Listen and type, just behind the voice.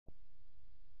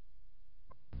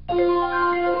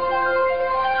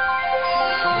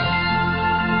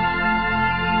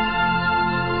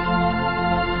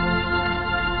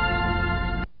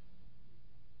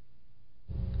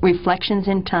Reflections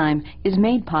in Time is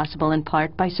made possible in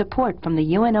part by support from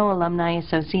the UNO Alumni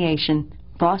Association,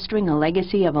 fostering a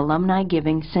legacy of alumni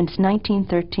giving since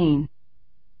 1913.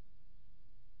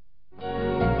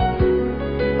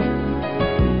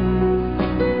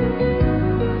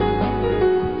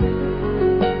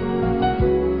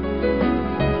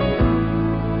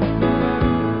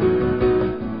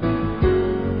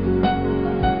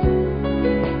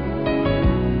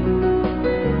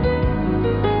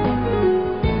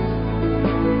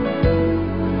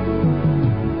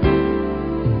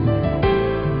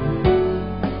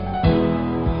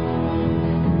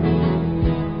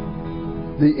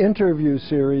 The interview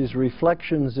series,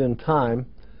 Reflections in Time,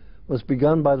 was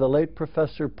begun by the late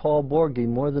Professor Paul Borghi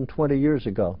more than 20 years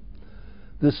ago.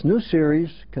 This new series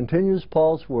continues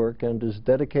Paul's work and is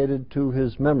dedicated to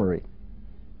his memory.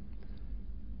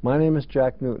 My name is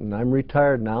Jack Newton. I'm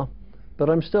retired now, but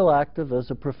I'm still active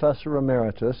as a professor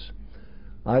emeritus.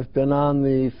 I've been on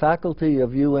the faculty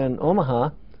of UN Omaha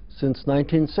since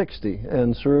 1960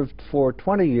 and served for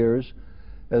 20 years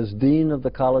as Dean of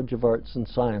the College of Arts and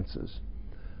Sciences.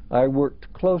 I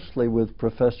worked closely with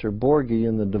Professor Borghi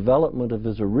in the development of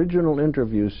his original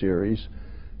interview series,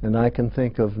 and I can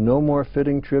think of no more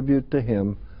fitting tribute to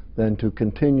him than to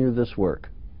continue this work.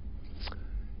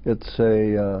 It's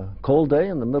a cold day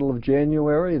in the middle of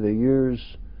January, the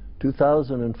year's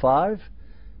 2005,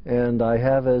 and I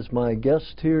have as my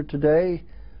guest here today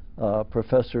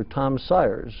Professor Tom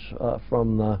Sires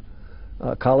from the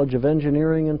College of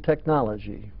Engineering and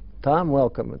Technology. Tom,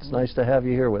 welcome. It's nice to have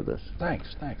you here with us.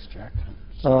 Thanks, Jack.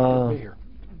 It's good to be here.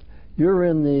 You're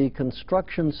in the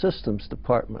Construction Systems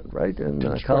Department, right? In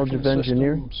the College of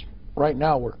Engineering? Right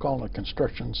now we're calling it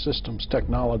Construction Systems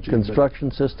Technology.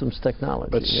 Construction Systems Technology.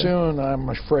 But soon I'm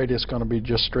afraid it's going to be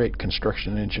just straight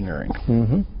construction engineering.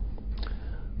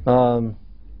 We're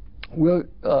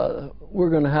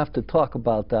going to have to talk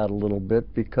about that a little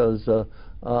bit because a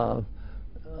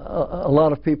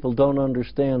lot of people don't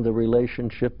understand the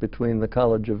relationship between the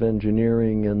College of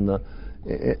Engineering and the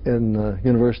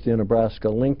University of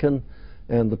Nebraska-Lincoln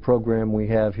and the program we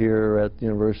have here at the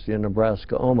University of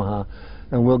Nebraska-Omaha,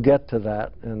 and we'll get to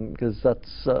that, and because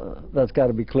that's got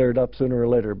to be cleared up sooner or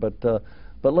later. But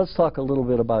let's talk a little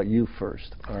bit about you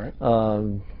first. All right.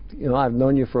 You know, I've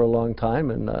known you for a long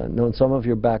time and known some of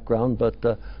your background, but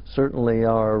certainly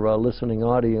our listening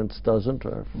audience doesn't,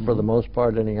 or for the most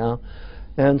part anyhow.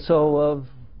 And so,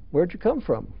 where'd you come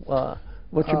from?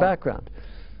 What's your background?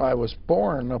 I was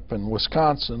born up in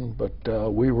Wisconsin, but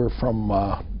we were from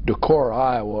Decorah,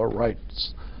 Iowa, right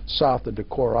south of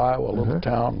Decorah, Iowa, a little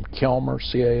town, Calmar,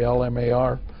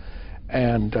 C-A-L-M-A-R.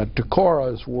 And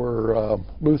Decorah is where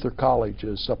Luther College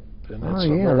is up. And oh,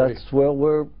 yeah, that's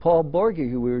where Paul Borghi,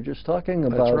 who we were just talking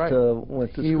about,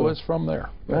 went to school. He was from there.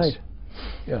 Right.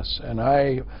 Yes, and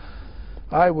I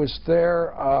was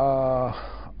there.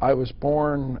 I was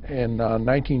born in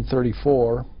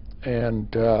 1934,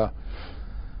 and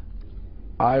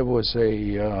I was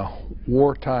a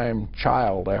wartime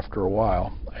child after a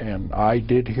while, and I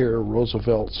did hear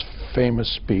Roosevelt's famous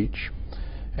speech,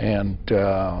 and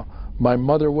my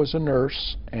mother was a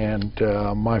nurse, and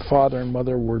my father and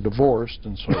mother were divorced,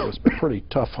 and so it was pretty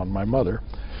tough on my mother.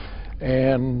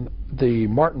 And the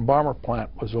Martin Bomber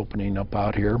plant was opening up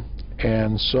out here,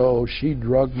 and so she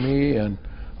drugged me, and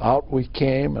out we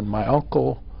came, and my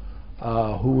uncle,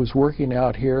 who was working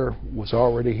out here, was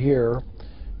already here.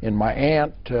 And my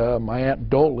Aunt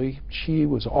Dolly, she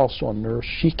was also a nurse.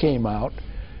 She came out,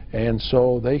 and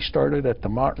so they started at the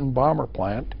Martin Bomber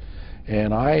plant,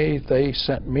 and they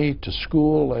sent me to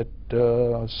school at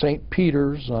St.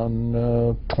 Peter's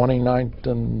on 29th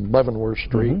and Leavenworth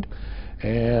Street.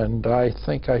 And I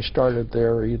think I started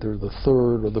there either the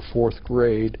 3rd or the 4th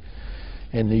grade.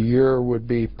 And the year would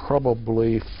be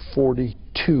probably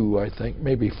 42, I think,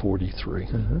 maybe 43.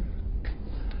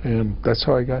 And that's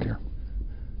how I got here.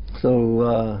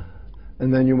 So,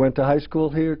 and then you went to high school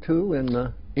here, too?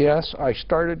 Yes, I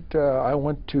started, I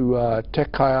went to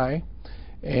Tech High,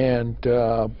 and,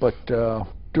 but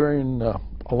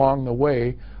along the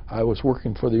way, I was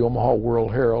working for the Omaha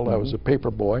World Herald. I was a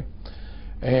paper boy.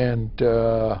 And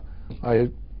I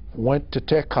went to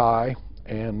Tech High,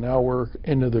 and now we're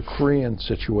into the Korean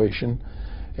situation,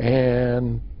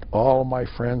 and all of my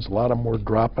friends, a lot of them were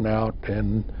dropping out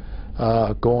and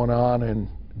going on and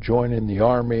joining the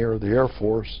Army or the Air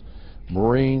Force,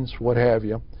 Marines, what have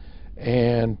you.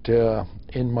 And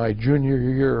in my junior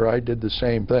year, I did the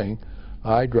same thing.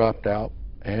 I dropped out,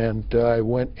 and I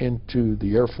went into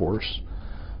the Air Force.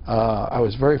 I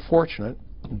was very fortunate.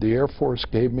 The Air Force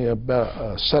gave me a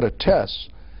set of tests,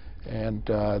 and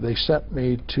they sent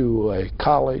me to a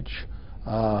college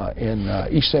in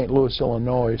East St. Louis,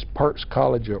 Illinois, Parks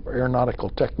College of Aeronautical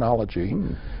Technology,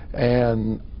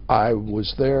 and I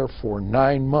was there for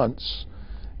 9 months,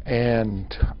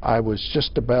 and I was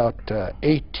just about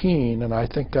 18, and I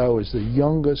think I was the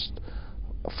youngest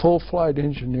full-flight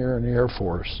engineer in the Air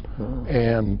Force,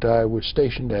 and I was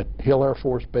stationed at Hill Air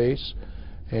Force Base,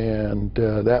 and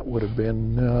that would have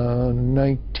been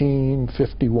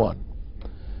 1951.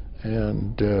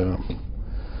 And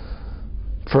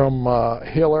from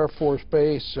Hill Air Force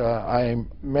Base, I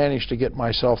managed to get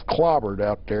myself clobbered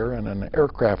out there in an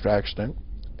aircraft accident,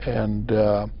 and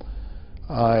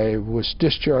I was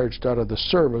discharged out of the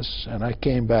service, and I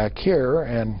came back here,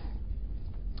 and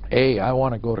I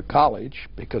want to go to college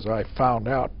because I found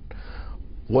out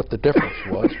what the difference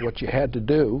was, what you had to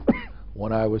do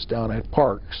when I was down at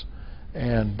Parks,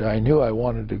 and I knew I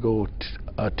wanted to go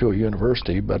to a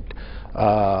university, but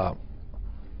I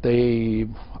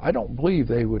don't believe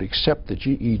they would accept the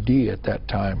GED at that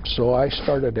time, so I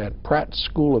started at Pratt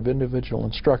School of Individual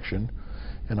Instruction,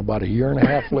 and about a year and a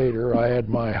half later I had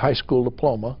my high school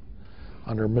diploma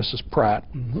under Mrs. Pratt,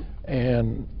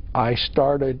 and I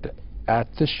started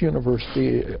at this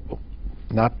university,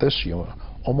 not this,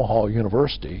 Omaha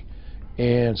University,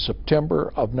 in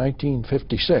September of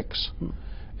 1956,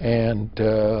 and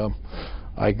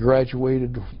I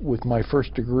graduated with my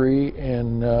first degree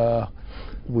in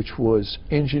which was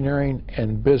engineering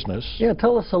and business. Yeah,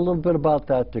 tell us a little bit about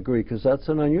that degree, because that's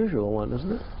an unusual one,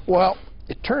 isn't it? Well,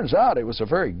 it turns out it was a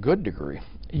very good degree.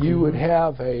 You would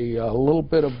have a little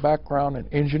bit of background in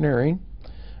engineering.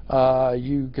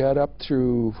 You got up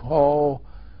through,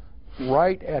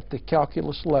 right at the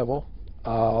calculus level.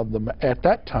 At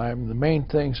that time, the main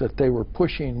things that they were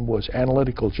pushing was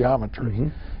analytical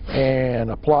geometry and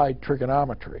applied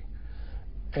trigonometry.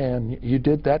 And you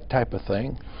did that type of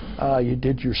thing. You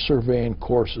did your surveying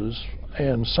courses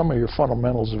and some of your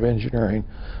fundamentals of engineering,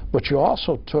 but you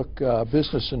also took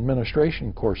business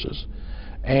administration courses,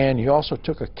 and you also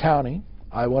took accounting.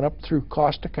 I went up through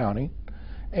cost accounting,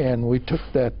 and we took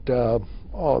that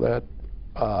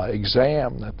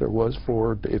exam that there was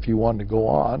for if you wanted to go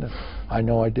on. And I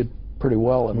know I did pretty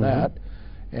well in that,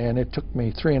 and it took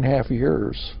me 3.5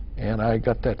 years, and I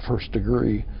got that first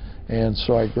degree. And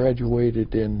so I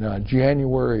graduated in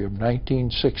January of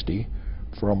 1960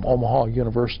 from Omaha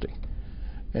University.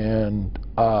 And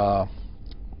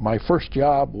my first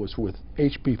job was with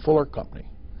H.B. Fuller Company,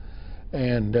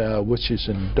 and which is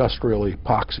industrial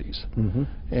epoxies.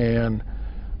 And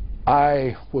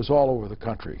I was all over the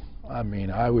country. I mean,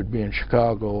 I would be in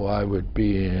Chicago, I would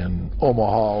be in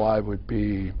Omaha, I would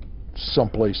be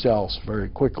someplace else very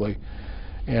quickly.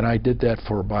 And I did that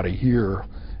for about a year,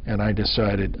 and I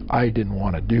decided I didn't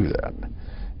want to do that.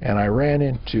 And I ran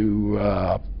into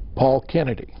Paul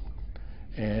Kennedy,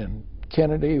 and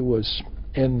Kennedy was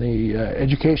in the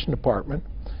education department,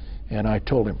 and I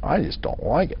told him, I just don't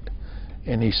like it.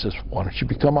 And he says, why don't you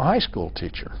become a high school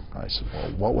teacher? I said,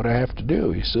 well, what would I have to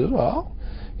do? He says, well,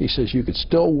 he says, you could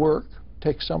still work,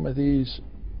 take some of these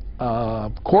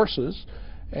courses,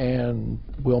 and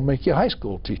we'll make you a high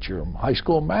school teacher, high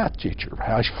school math teacher,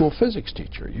 high school physics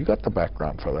teacher. You got the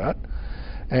background for that.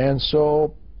 And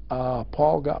so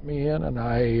Paul got me in, and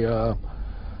I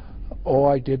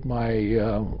did my,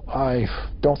 I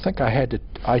don't think I had to,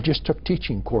 I just took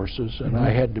teaching courses, and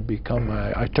I had to become,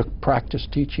 I took practice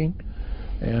teaching,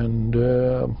 and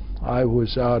I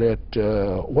was out at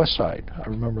Westside, I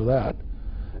remember that.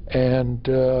 And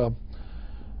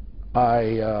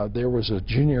there was a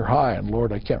junior high, and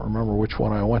Lord, I can't remember which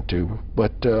one I went to,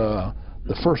 but the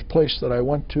first place that I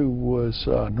went to was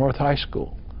North High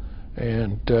School,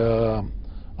 and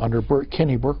under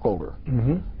Kenny Burkholder.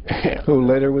 Who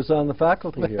later was on the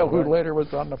faculty here, who later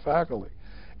was on the faculty.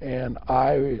 And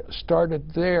I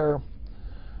started there,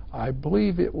 I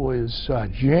believe it was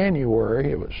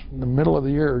January, it was in the middle of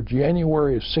the year,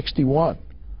 January of '61.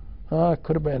 It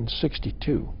could have been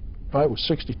 '62. It was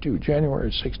 '62, January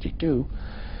of '62.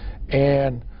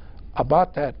 And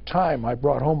about that time, I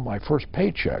brought home my first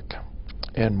paycheck.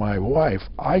 And my wife,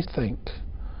 I think,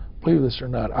 believe this or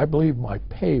not, I believe my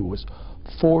pay was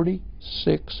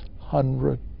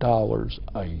 $4,600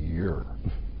 a year.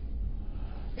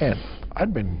 And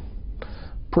I'd been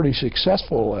pretty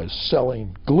successful as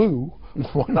selling glue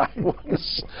when I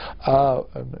was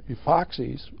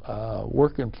epoxies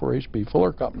working for H.B.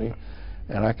 Fuller Company.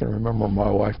 And I can remember my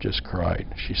wife just cried.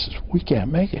 She says, we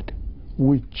can't make it.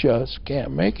 We just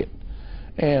can't make it.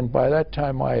 And by that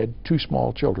time I had 2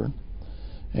 small children,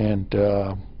 and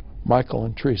Michael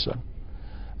and Teresa.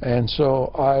 And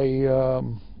so I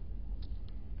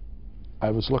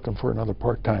was looking for another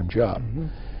part-time job.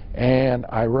 And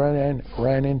I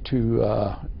ran into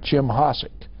Jim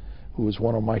Hosick, who was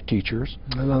one of my teachers.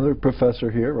 Another professor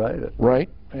here, right? Right,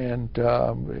 and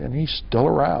he's still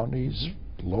around. He's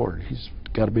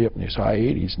got to be up in his high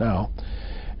 80s now.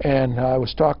 And I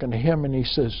was talking to him, and he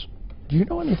says, "Do you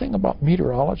know anything about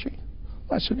meteorology?"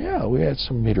 I said, "Yeah, we had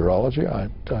some meteorology. I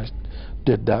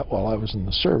did that while I was in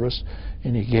the service."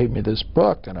 And he gave me this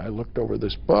book, and I looked over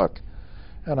this book,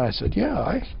 and I said,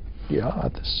 "Yeah,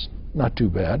 that's not too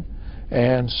bad."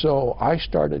 And so I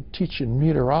started teaching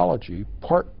meteorology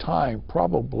part-time,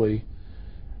 probably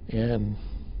in,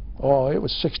 it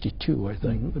was 62, I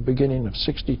think, the beginning of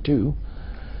 62.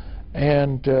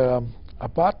 And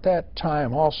about that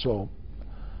time also,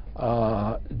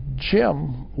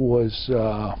 Jim was,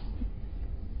 the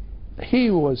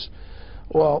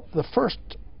first,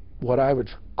 what I would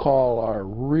call our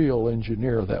real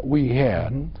engineer that we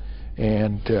had.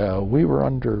 And we were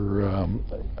under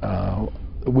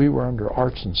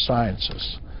arts and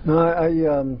sciences.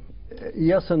 No,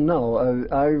 yes and no.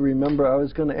 I remember I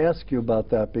was going to ask you about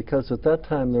that, because at that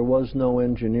time there was no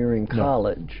engineering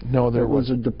college. No, there was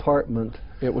a department.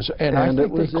 It was, and I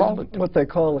think they called it what they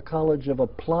call a College of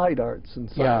Applied Arts and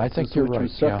Sciences. Yeah, I think you're right. Which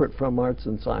was separate from arts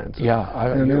and sciences.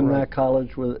 Yeah, and in that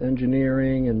college was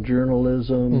engineering and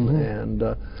journalism,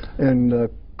 and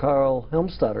Carl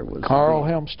Helmstetter was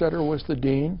Helmstetter was the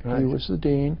dean. Right. He was the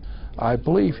dean. I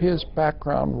believe his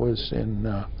background was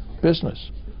in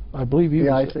business. I believe he was.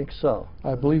 Yeah, I think so.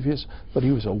 I believe but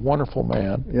he was a wonderful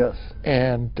man. Yes.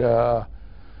 And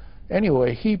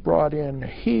anyway, he's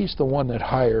the one that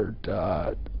hired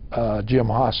Jim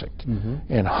Hosick.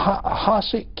 And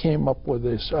Hosick came up with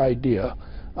this idea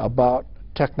about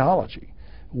technology.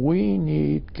 We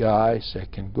need guys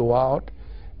that can go out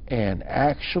and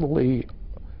actually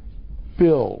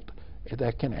build,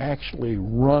 that can actually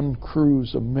run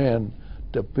crews of men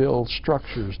to build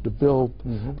structures, to build,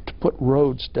 to put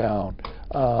roads down,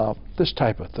 this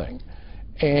type of thing.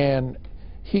 And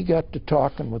he got to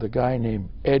talking with a guy named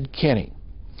Ed Kenny.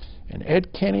 And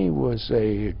Ed Kenny was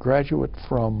a graduate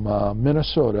from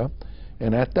Minnesota,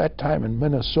 and at that time in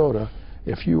Minnesota,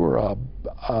 if you were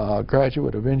a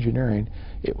graduate of engineering,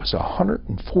 it was a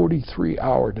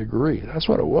 143-hour degree. That's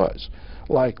what it was.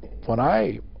 Like when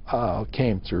I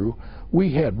came through,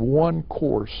 we had one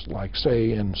course, like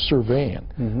say in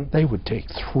surveying, they would take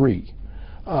 3.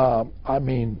 I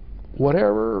mean,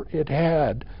 whatever it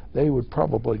had, they would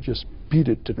probably just beat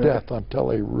it to death until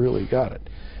they really got it.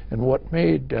 And what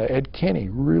made Ed Kenny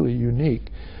really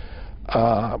unique,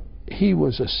 he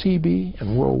was a CB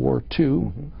in World War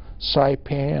II,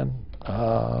 Saipan,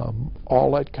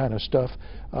 all that kind of stuff.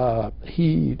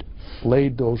 He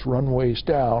laid those runways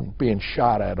down, being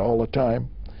shot at all the time.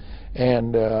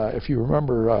 And if you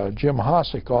remember, Jim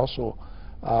Hosick also,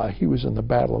 he was in the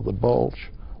Battle of the Bulge,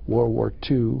 World War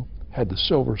II, had the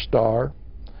Silver Star.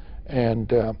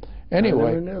 And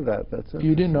anyway, I never knew that. That's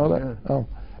you didn't know that? Yeah. Oh,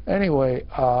 anyway,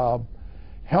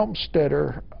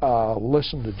 Helmstetter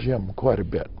listened to Jim quite a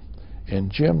bit,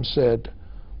 and Jim said,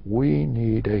 "We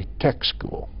need a tech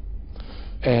school,"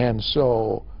 and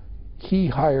so he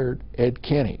hired Ed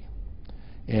Kenny,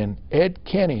 and Ed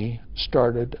Kenny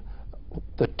started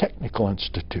the Technical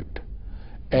Institute,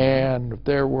 and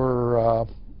there were,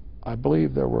 I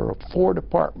believe, there were 4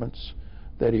 departments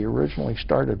that he originally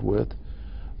started with.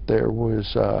 There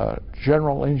was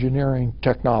general engineering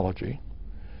technology,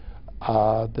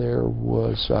 there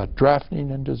was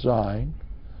drafting and design,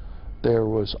 there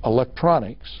was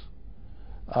electronics,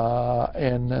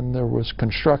 and then there was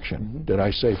construction. Did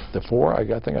I say the 4? I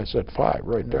think I said 5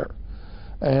 right there.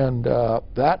 And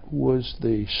that was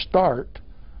the start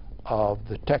of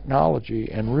the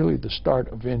technology and really the start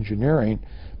of engineering,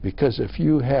 because if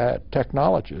you had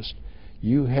technologists,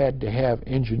 you had to have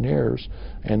engineers,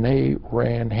 and they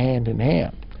ran hand in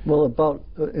hand. Well, about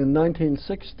in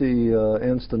 1960,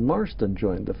 Anston Marston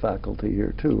joined the faculty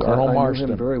here too. Colonel I Marston.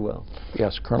 knew him very well.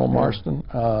 Yes, Colonel Marston.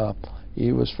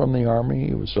 He was from the Army.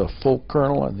 He was a full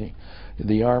colonel in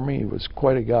the Army. He was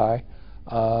quite a guy.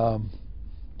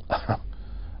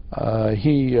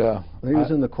 He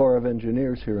was in the Corps of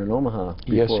Engineers here in Omaha.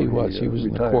 Yes, he was. He was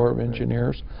in the Corps of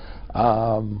Engineers.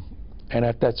 And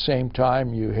at that same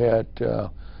time, you had,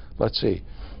 let's see,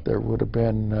 there would have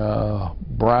been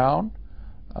Brown.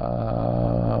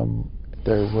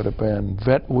 There would have been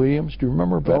Vet Williams. Do you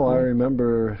remember Vet Williams? I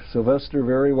remember Sylvester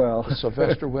very well.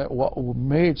 Sylvester, what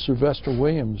made Sylvester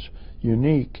Williams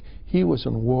unique, he was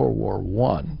in World War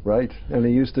I. Right, and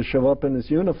he used to show up in his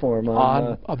uniform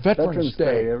on a Veterans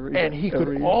Day, and he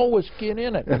could always get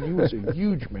in it, and he was a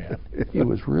huge man. He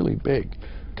was really big,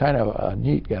 kind of a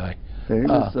neat guy. He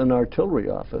was an artillery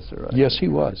officer. Yes, he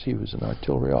was. He was an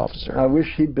artillery officer. I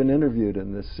wish he'd been interviewed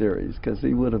in this series, because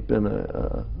he would have been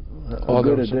a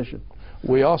good addition.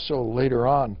 We also, later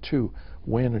on, too,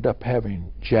 we ended up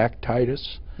having Jack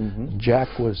Titus.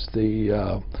 Jack was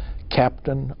the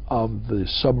captain of the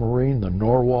submarine, the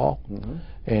Norwal.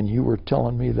 And you were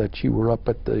telling me that you were up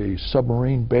at the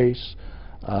submarine base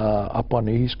up on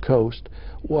the East Coast.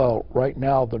 Well, right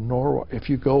now, if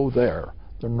you go there,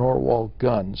 the Norwal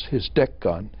guns, his deck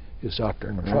gun is out there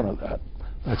in the front of that.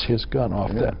 That's his gun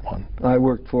off that one. I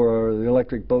worked for the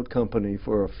Electric Boat Company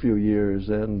for a few years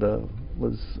and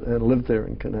lived there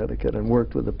in Connecticut and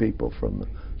worked with the people from the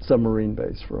submarine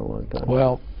base for a long time.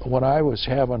 Well, when I was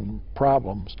having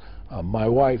problems,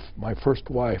 my first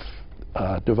wife,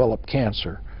 developed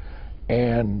cancer,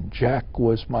 and Jack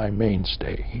was my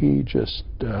mainstay. He just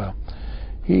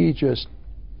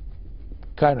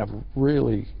kind of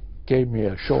really gave me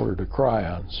a shoulder to cry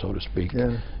on, so to speak.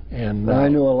 Yeah. And I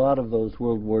knew a lot of those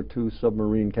World War II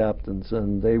submarine captains,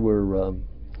 and they were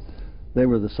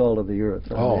the salt of the earth.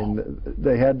 I mean,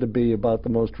 they had to be about the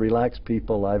most relaxed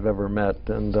people I've ever met,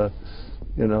 and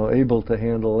you know, able to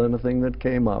handle anything that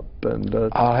came up, and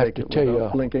I'll have to tell you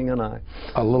blinking an eye.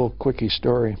 A little quickie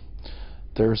story.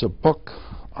 There's a book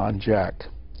on Jack,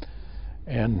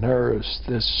 and there's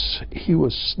this, he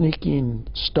was sneaking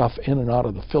stuff in and out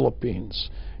of the Philippines,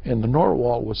 and the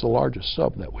Norwal was the largest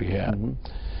sub that we had.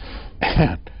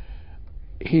 And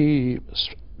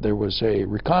there was a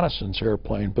reconnaissance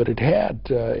airplane, but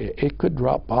it could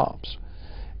drop bombs.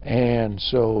 And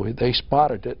so they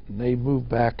spotted it, and they moved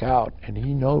back out, and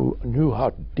he knew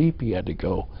how deep he had to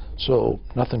go, so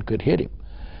nothing could hit him.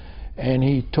 And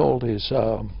he told his,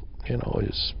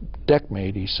 his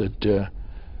deckmate, he said,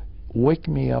 "Wake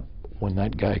me up when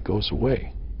that guy goes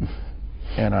away."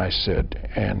 And I said,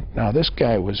 and now this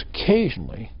guy was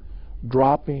occasionally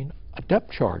dropping a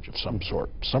depth charge of some sort,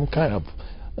 some kind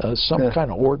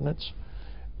of ordnance.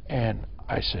 And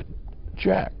I said,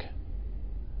 "Jack,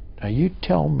 now you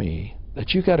tell me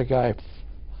that you got a guy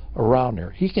around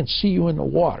there, he can see you in the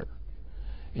water,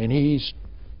 and he's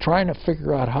trying to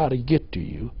figure out how to get to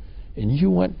you, and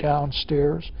you went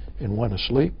downstairs and went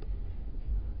asleep?"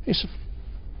 He said,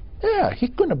 "Yeah, he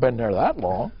couldn't have been there that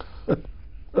long."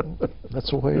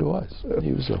 That's the way he was.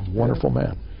 He was a wonderful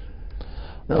man.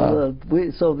 Now,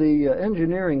 so the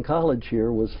engineering college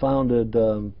here was founded,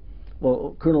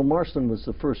 well, Colonel Marston was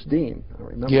the first dean. I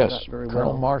remember that very well.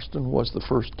 Colonel Marston was the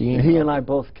first dean. He and I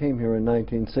both came here in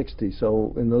 1960,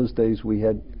 so in those days we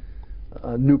had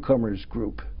a newcomers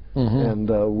group, and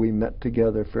we met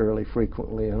together fairly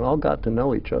frequently and all got to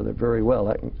know each other very well.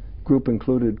 That group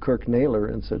included Kirk Naylor,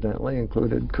 incidentally,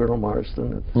 included Colonel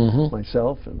Marston and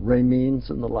myself, and Ray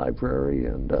Means in the library,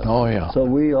 and so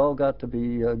we all got to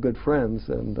be good friends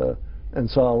and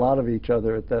saw a lot of each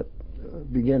other at that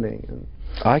beginning. And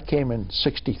I came in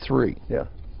 '63. Yeah.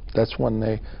 That's when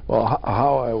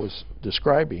how I was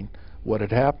describing what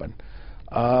had happened.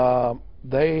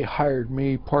 They hired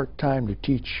me part-time to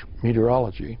teach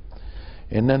meteorology,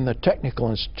 and then the Technical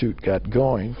Institute got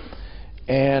going,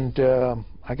 and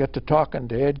I got to talking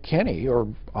to Ed Kenny, or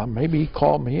maybe he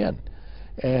called me in,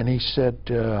 and he said,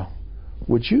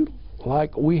 "Would you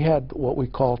like," we had what we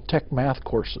call tech math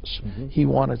courses. He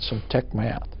wanted some tech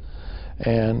math,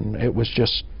 and it was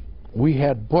just, we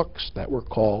had books that were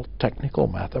called Technical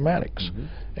Mathematics,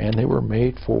 and they were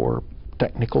made for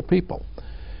technical people.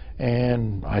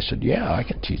 And I said, "Yeah, I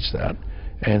can teach that."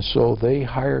 And so they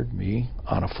hired me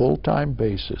on a full-time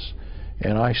basis,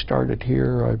 and I started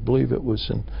here, I believe it was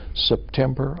in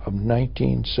September of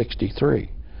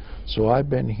 1963. So I've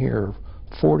been here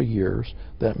 40 years.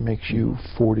 That makes you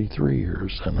 43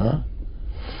 years, huh?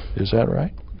 Is that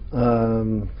right?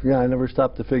 Yeah, I never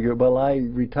stopped to figure. Well, I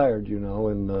retired, you know,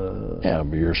 and yeah,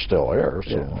 but you're still there,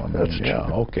 so yeah, I mean,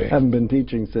 okay. I haven't been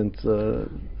teaching since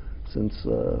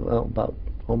well, about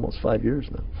almost 5 years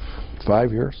now.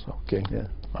 5 years? Okay. Yeah.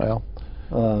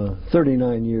 Well,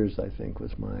 39 years, I think,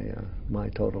 was my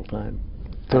total time.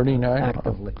 39?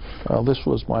 Actively. Well, this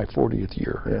was my 40th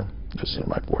year. Yeah. This is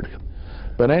my 40th.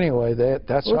 But anyway,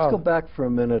 that's well, how... Let's go back for a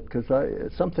minute, because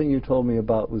something you told me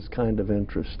about was kind of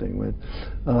interesting. When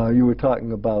you were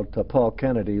talking about Paul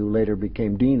Kennedy, who later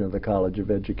became Dean of the College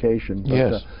of Education. But,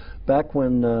 yes. Back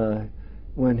when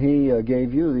he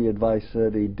gave you the advice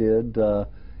that he did,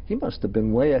 he must have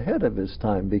been way ahead of his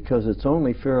time, because it's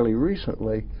only fairly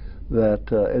recently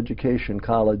that education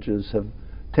colleges have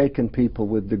taken people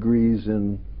with degrees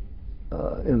in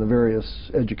the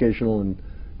various educational and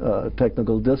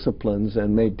technical disciplines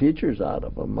and made teachers out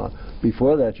of them.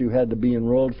 Before that, you had to be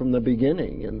enrolled from the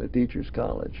beginning in the teachers'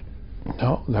 college.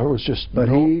 No, there was just But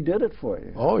no, he did it for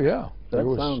you. oh yeah.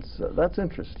 That's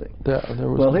interesting. There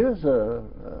was Well, he was a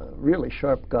really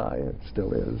sharp guy, and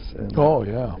still is. And, oh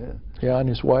yeah. Yeah, and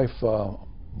his wife,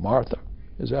 Martha,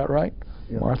 is that right?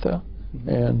 Yeah. Martha? Mm-hmm.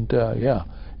 And yeah.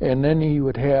 And then he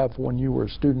would have, when you were a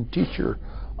student teacher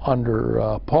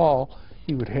under Paul,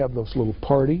 he would have those little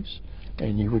parties,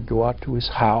 and you would go out to his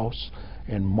house,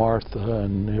 and Martha,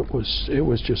 and it was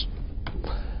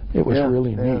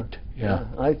really neat. Yeah.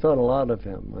 I thought a lot of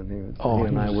him when he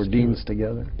and I were deans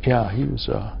together. Yeah, he was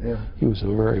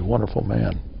a very wonderful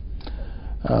man.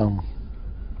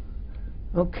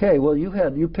 Okay, well,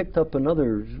 you picked up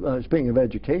another. Speaking of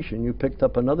education, you picked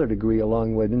up another degree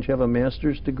along the way. Didn't you have a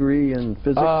master's degree in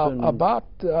physics? About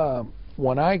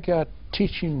when I got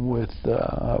teaching with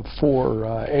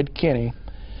for Ed Kinney,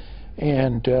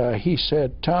 and he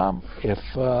said, Tom, if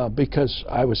because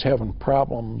I was having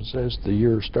problems as the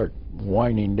years start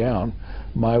winding down,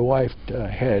 my wife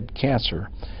had cancer,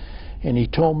 and he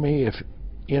told me, if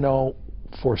you know,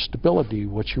 for stability,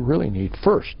 what you really need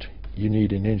first, you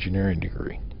need an engineering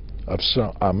degree of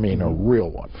some, I mean, a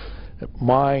real one.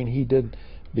 Mine, he did,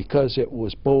 because it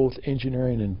was both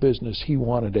engineering and business. He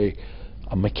wanted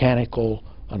a mechanical,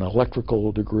 an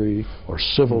electrical degree, or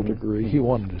civil degree. He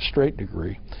wanted a straight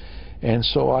degree. And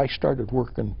so I started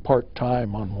working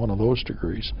part-time on one of those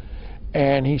degrees.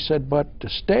 And he said, but to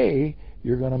stay,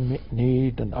 you're going to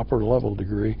need an upper-level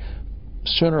degree.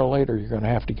 Sooner or later, you're going to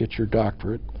have to get your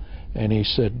doctorate. And he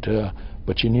said,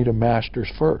 but you need a master's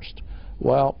first.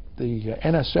 Well, the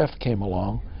NSF came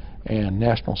along, and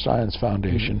National Science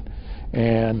Foundation,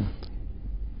 and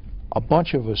a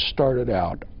bunch of us started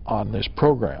out on this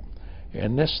program.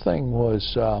 And this thing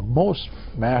was, most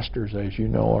masters, as you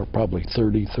know, are probably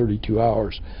 30, 32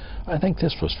 hours. I think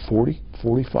this was 40,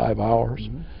 45 hours.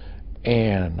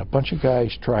 And a bunch of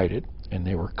guys tried it, and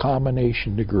they were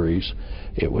combination degrees.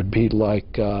 It would be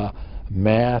like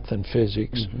math and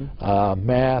physics,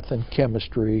 math and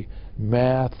chemistry,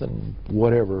 math and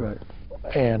whatever.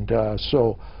 Right. And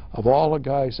so of all the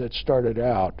guys that started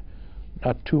out,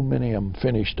 not too many of them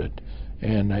finished it.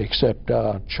 And except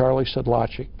Charlie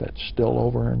Sedlacek, that's still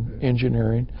over in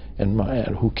engineering, and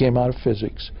who came out of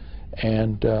physics,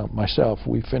 and myself,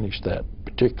 we finished that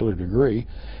particular degree.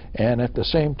 And at the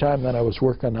same time that I was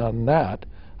working on that,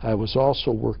 I was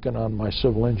also working on my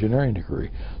civil engineering degree.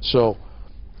 So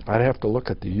I'd have to look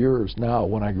at the years now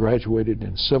when I graduated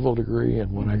in civil degree and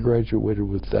when I graduated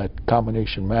with that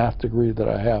combination math degree that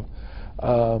I have.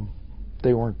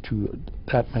 They weren't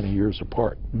that many years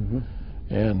apart.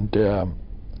 And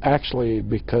actually,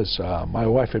 because my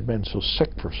wife had been so sick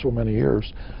for so many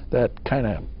years, that kind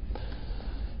of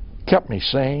kept me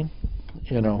sane,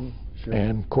 you know. Sure.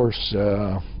 And of course,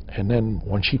 and then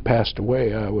when she passed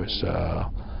away, I was,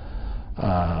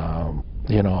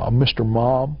 you know, a Mr.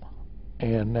 Mom,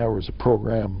 and there was a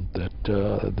program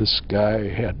that this guy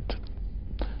had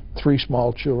 3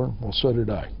 small children. Well, so did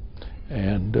I,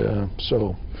 and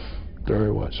so there I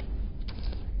was,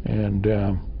 and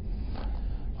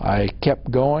I kept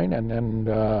going, and then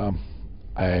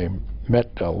I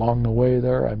met along the way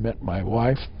there. I met my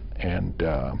wife, and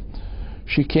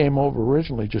she came over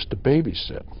originally just to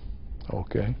babysit.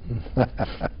 Okay,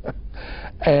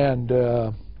 and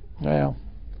well,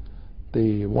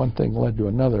 the one thing led to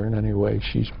another, and anyway,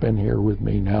 she's been here with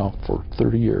me now for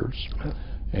 30 years,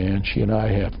 and she and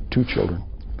I have 2 children,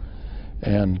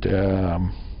 and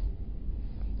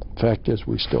fact is,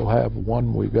 we still have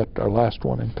one. We've got our last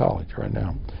one in college right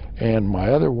now, and my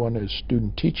other one is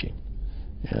student teaching,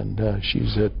 and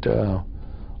she's at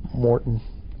Morton,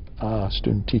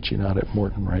 student teaching out at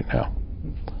Morton right now.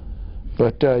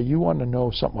 But you want to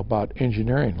know something about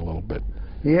engineering a little bit?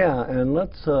 Yeah, and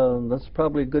that's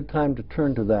probably a good time to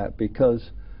turn to that,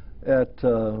 because at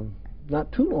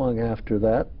not too long after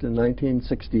that, in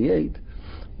 1968,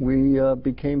 we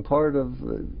became part of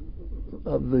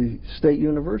the state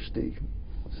university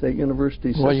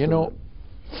system. Well, you know,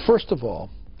 first of all,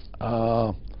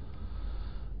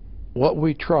 what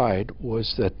we tried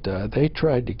was that they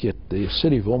tried to get the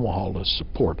city of Omaha to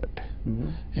support it,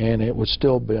 and it would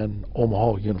still been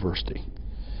Omaha University,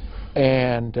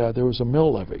 and there was a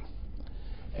mill levy,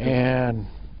 and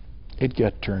it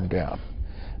got turned down.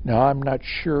 Now, I'm not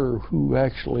sure who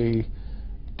actually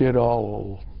did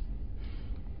all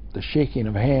the shaking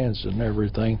of hands and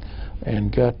everything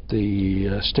and got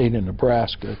the state of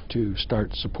Nebraska to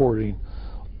start supporting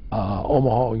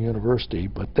Omaha University,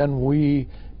 but then we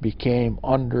became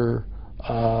under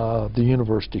the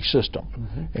university system,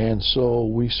 and so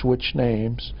we switched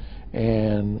names,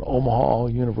 and Omaha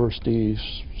University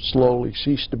slowly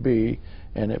ceased to be,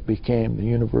 and it became the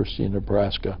University of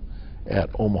Nebraska, at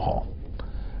Omaha.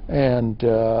 And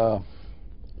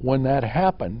when that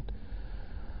happened,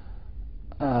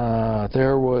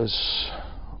 there was,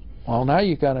 well, now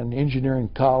you got an engineering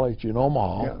college in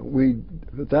Omaha.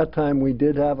 Yeah, at that time we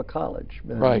did have a college.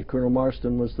 And right. Colonel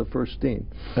Marston was the first dean.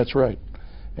 That's right.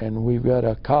 And we've got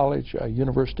a college, a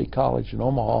university college in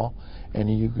Omaha, and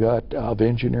you've got of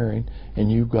engineering, and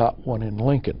you've got one in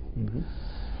Lincoln.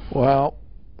 Mm-hmm. Well,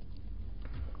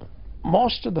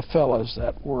 most of the fellows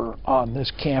that were on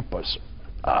this campus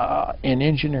in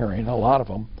engineering, a lot of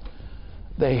them,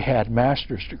 they had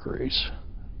master's degrees,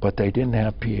 but they didn't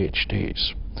have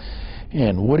PhDs.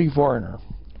 And Woody Varner,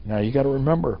 now you got to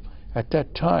remember, at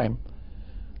that time,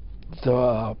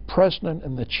 the president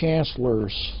and the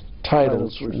chancellor's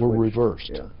titles were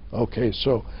reversed. Yeah. Okay,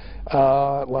 so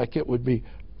like it would be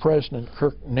President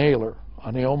Kirk Naylor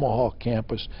on the Omaha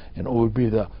campus, and it would be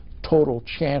the total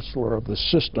chancellor of the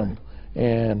system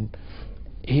and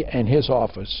his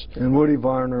office. And Woody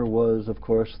Varner was, of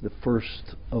course, the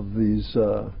first of these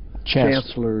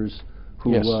chancellors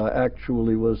who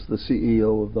actually was the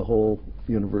CEO of the whole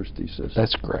university system.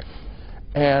 That's correct.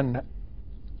 And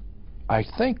I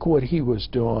think what he was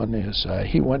doing is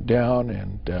he went down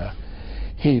and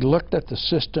he looked at the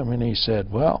system and he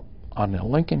said, well, on the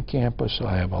Lincoln campus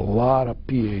I have a lot of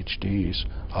PhDs,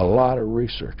 a lot of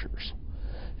researchers.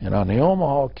 And on the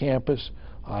Omaha campus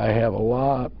I have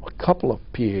a couple of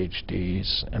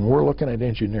PhDs, and we're looking at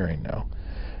engineering now.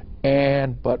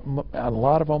 But a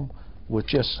lot of them with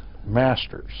just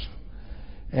masters.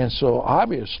 And so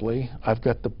obviously I've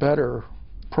got the better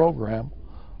program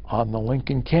on the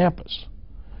Lincoln campus.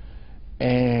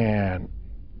 And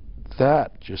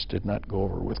that just did not go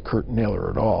over with Kirk Naylor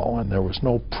at all, and there was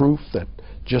no proof that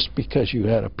just because you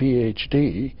had a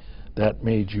PhD that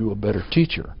made you a better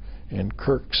teacher. And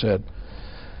Kirk said,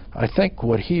 I think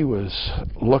what he was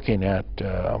looking at,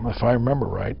 if I remember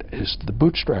right, is the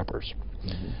bootstrappers.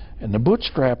 Mm-hmm. And the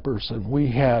bootstrappers, and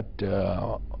we had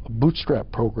a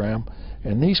bootstrap program,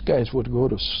 and these guys would go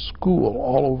to school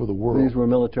all over the world. These were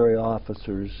military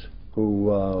officers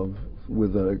who,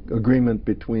 with an agreement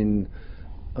between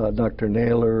Dr.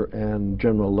 Naylor and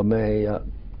General LeMay,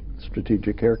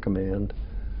 Strategic Air Command,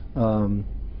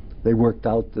 they worked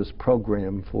out this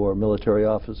program for military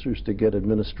officers to get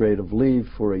administrative leave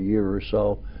for a year or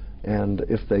so, and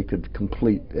if they could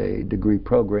complete a degree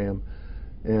program.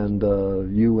 And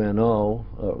UNO,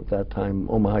 at that time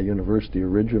Omaha University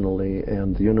originally,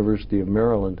 and the University of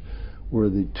Maryland were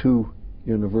the two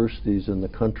universities in the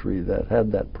country that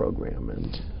had that program.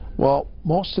 And well,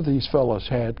 most of these fellows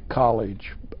had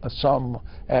college, some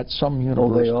at some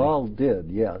university. Oh, they all did,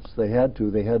 yes. They had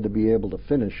to be able to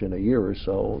finish in a year or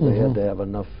so. They had to have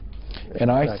enough.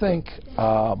 And I think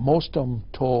most of them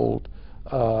told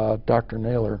Dr.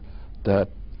 Naylor that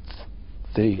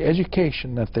the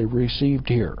education that they received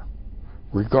here,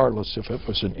 regardless if it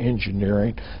was in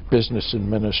engineering, business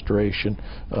administration,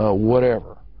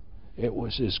 whatever, it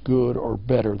was as good or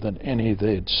better than any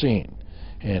they had seen.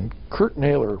 And Kirk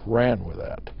Naylor ran with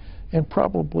that, and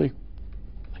probably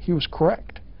he was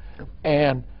correct.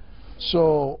 And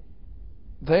so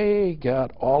they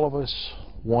got all of us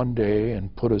one day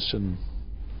and put us in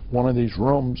one of these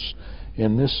rooms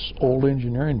in this old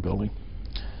engineering building.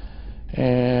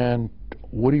 And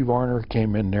Woody Varner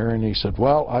came in there and he said,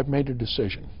 well, I've made a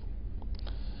decision.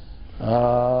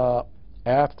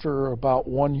 After about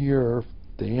 1 year,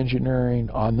 the engineering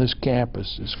on this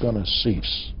campus is going to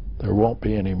cease. There won't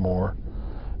be any more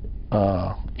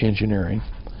engineering.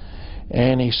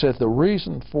 And he said the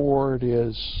reason for it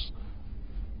is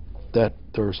that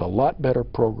there's a lot better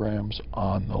programs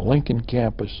on the Lincoln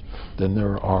campus than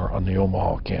there are on the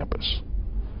Omaha campus.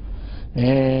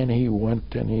 And he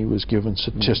went and he was given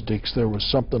statistics. There was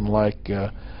something like,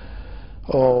 it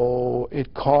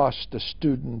cost a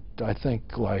student, I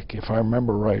think, like, if I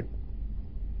remember right,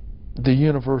 the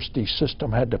university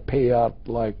system had to pay out,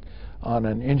 like, on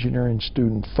an engineering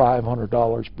student,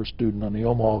 $500 per student on the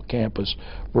Omaha campus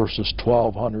versus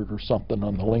 $1,200 or something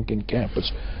on the Lincoln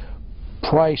campus.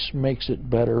 Price makes it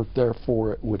better,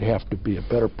 therefore it would have to be a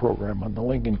better program on the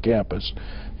Lincoln campus.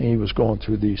 And he was going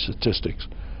through these statistics.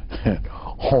 And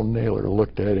old Naylor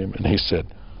looked at him and he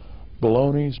said,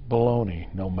 baloney's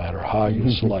baloney, no matter how you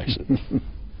slice it.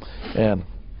 And,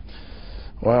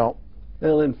 well,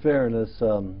 in fairness,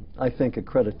 I think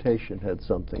accreditation had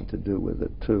something to do with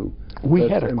it, too. We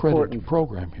had a accredited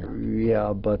program here.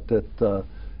 Yeah, but it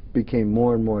became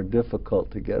more and more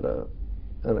difficult to get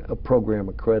a program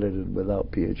accredited without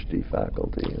PhD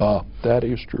faculty. That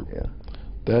is true. Yeah.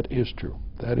 That is true.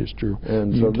 That is true.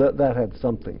 And so that had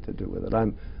something to do with it.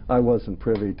 I wasn't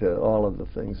privy to all of the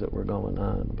things that were going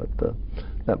on, but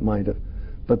that might have.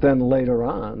 But then later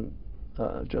on,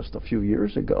 just a few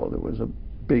years ago, there was a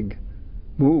big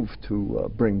move to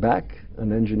bring back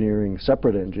an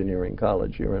separate engineering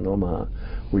college here in Omaha.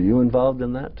 Were you involved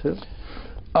in that too?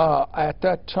 At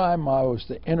that time, I was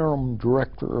the interim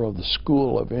director of the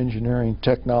School of Engineering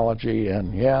Technology,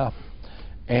 and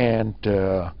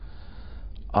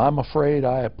I'm afraid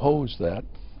I opposed that.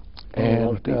 And a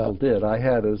lot of people did. I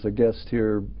had as a guest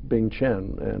here Bing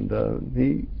Chen, and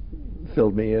he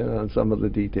filled me in on some of the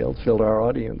details, filled our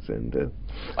audience in.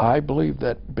 I believe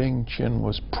that Bing Chen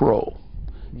was pro.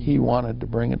 He wanted to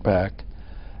bring it back.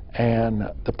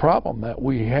 And the problem that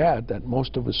we had, that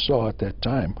most of us saw at that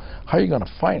time, how are you going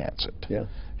to finance it? Yeah.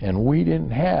 And we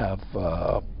didn't have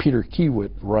Peter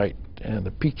Kiewit right and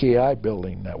the PKI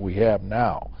building that we have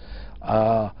now.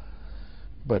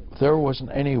 But there wasn't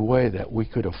any way that we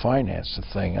could have financed the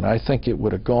thing. And I think it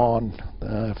would have gone,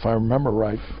 if I remember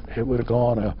right, it would have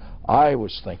gone, I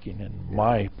was thinking in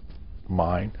my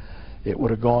mind, it would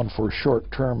have gone for a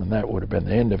short term, and that would have been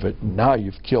the end of it. Now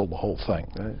you've killed the whole thing.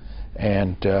 Right.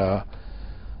 And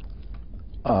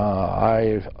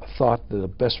I thought the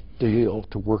best deal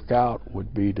to work out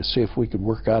would be to see if we could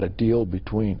work out a deal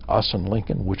between us and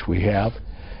Lincoln, which we have,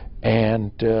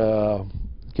 and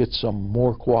get some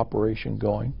more cooperation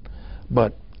going.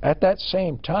 But at that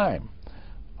same time,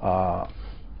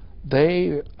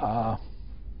 they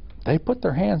put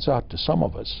their hands out to some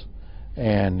of us.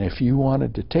 And if you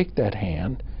wanted to take that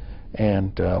hand,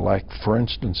 and like for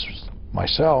instance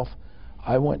myself,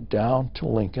 I went down to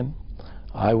Lincoln.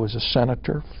 I was a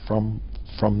senator from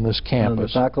this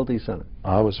campus. The faculty senate.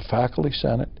 I was a faculty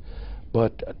senate,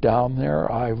 but down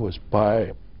there I was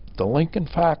by the Lincoln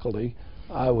faculty.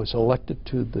 I was elected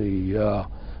to the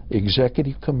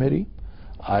executive committee.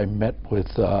 I met with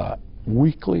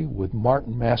weekly with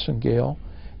Martin Massengale,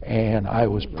 and I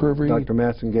was privy. Dr.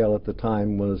 Massengale at the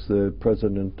time was the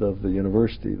president of the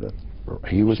university.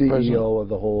 He was CEO president of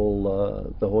the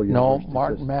whole university. No,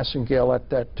 Martin Massengale at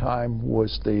that time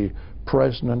was the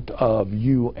president of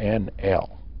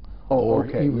UNL. Oh,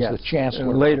 okay. He was the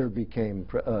chancellor. And later became,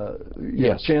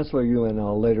 yes, Chancellor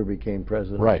UNL later became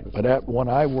president. Right, but when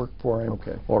I worked for him,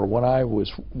 or when I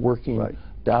was working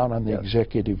down on the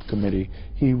executive committee,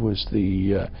 he was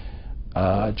the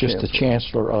just the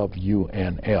chancellor of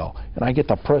UNL. And I get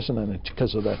the president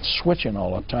because of that switching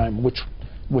all the time.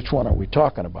 Which one are we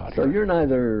talking about here? So you're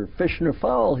neither fish nor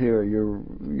fowl here. You're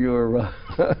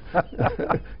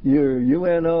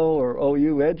UNO or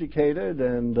OU educated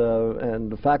and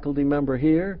a faculty member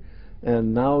here,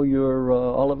 and now you're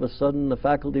all of a sudden a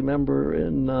faculty member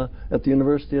at the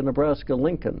University of Nebraska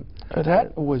Lincoln.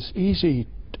 That was easy.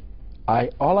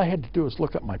 All I had to do was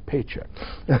look at my paycheck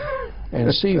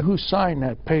and see who signed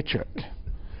that paycheck,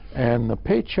 and the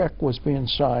paycheck was being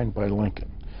signed by Lincoln.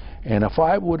 And if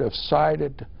I would have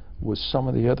sided with some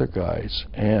of the other guys,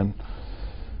 and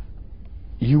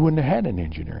you wouldn't have had an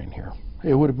engineering here.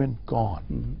 It would have been gone.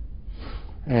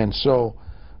 Mm-hmm. And so,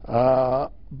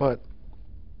 but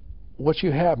what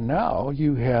you have now,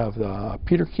 you have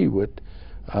Peter Kiewit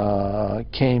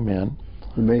came in.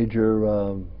 The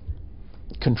major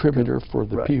contributor for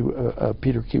the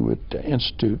Peter Kiewit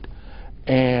Institute.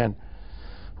 And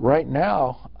right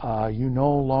now, you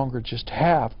no longer just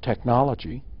have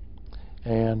technology.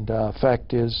 And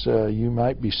fact is, you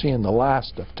might be seeing the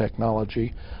last of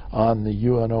technology on the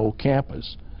UNO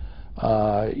campus.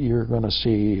 You're going to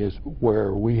see is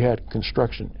where we had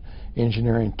construction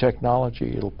engineering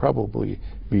technology, it'll probably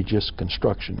be just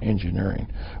construction engineering.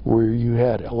 Where you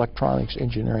had electronics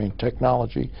engineering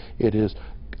technology, it is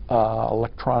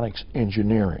electronics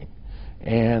engineering.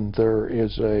 And there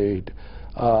is a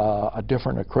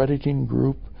different accrediting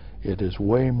group. It is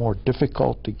way more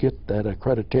difficult to get that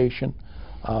accreditation.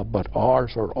 But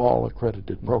ours are all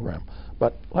accredited program.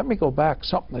 But let me go back,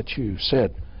 something that you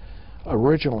said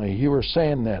originally. You were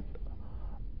saying that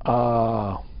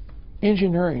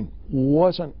engineering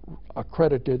wasn't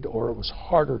accredited, or it was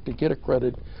harder to get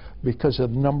accredited because of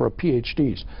the number of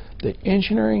PhDs. The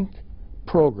engineering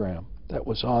program that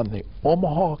was on the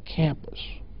Omaha campus,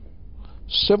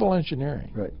 civil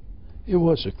engineering, it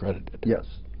was accredited. Yes,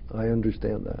 I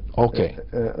understand that. Okay.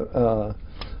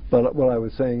 But what I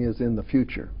was saying is in the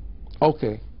future.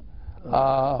 Okay.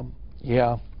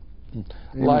 Yeah.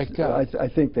 Like I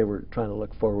think they were trying to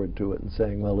look forward to it and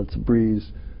saying, well, it's a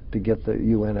breeze to get the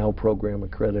UNL program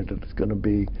accredited. It's going to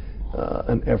be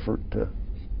an effort to,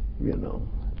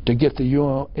 to get the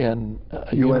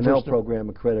UNL program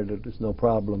accredited is no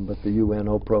problem, but the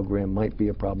UNO program might be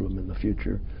a problem in the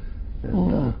future.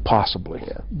 And, possibly.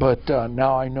 Yeah. But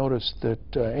now I notice that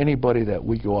anybody that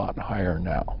we go out and hire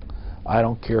now, I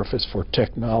don't care if it's for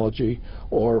technology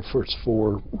or if it's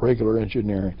for regular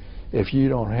engineering, if you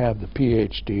don't have the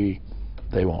PhD,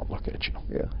 they won't look at you.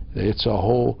 Yeah. It's a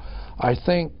whole, I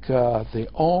think the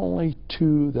only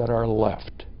two that are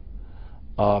left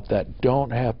that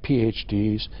don't have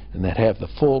PhDs and that have the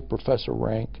full professor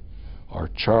rank are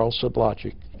Charles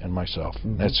Sidlogic and myself.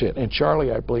 That's it. And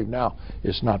Charlie, I believe now,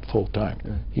 is not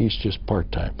full-time. He's just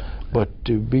part-time. But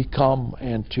to become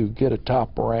and to get a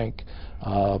top rank,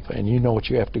 and you know what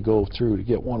you have to go through to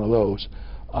get one of those,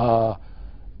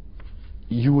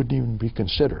 you wouldn't even be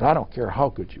considered. I don't care how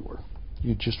good you were.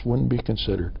 You just wouldn't be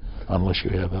considered unless you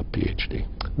have a PhD.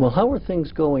 Well, how are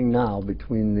things going now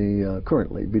between the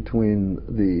currently between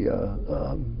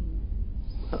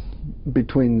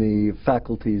the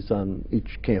faculties on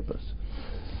each campus?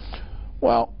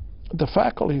 Well, the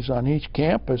faculties on each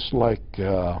campus, like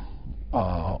the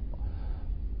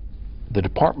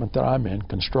department that I'm in,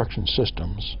 construction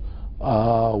systems,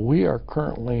 we are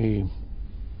currently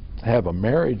have a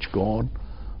marriage going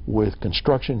with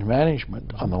construction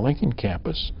management on the Lincoln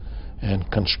campus and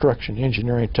construction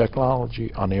engineering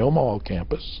technology on the Omaha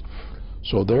campus.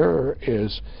 So there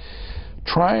is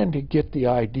trying to get the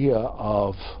idea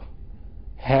of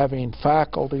having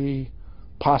faculty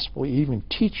possibly even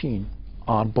teaching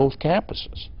on both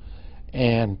campuses.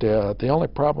 And the only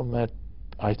problem that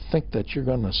I think that you're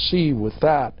going to see with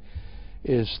that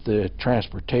is the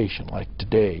transportation, like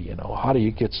today, you know, how do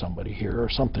you get somebody here or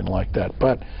something like that.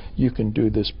 But you can do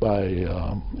this by,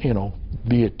 you know,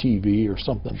 via TV or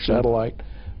something, satellite.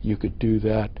 You could do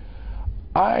that.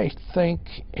 I think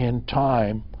in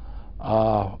time,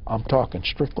 I'm talking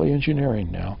strictly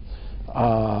engineering now,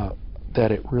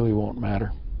 that it really won't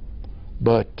matter.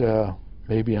 But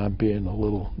maybe I'm being a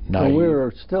little naive. Well,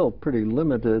 we're still pretty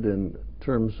limited in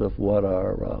terms of what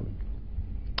our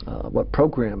what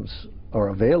programs are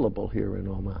available here in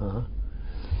Omaha.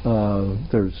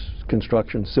 There's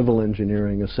construction, civil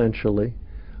engineering, essentially.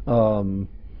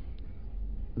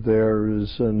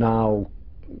 There's now,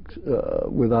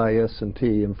 with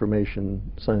IS&T, Information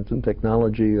Science and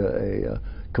Technology, a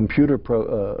computer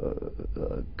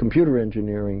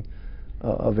engineering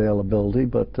availability,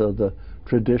 but the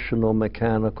traditional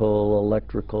mechanical,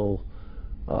 electrical,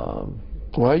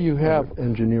 well, you have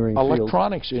engineering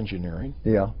electronics field. engineering.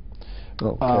 Yeah.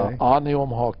 Okay. On the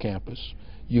Omaha campus.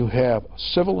 You have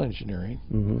civil engineering.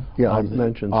 Yeah, I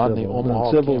mentioned on civil. the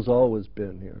Omaha Civil's campus. always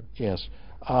been here. Yes,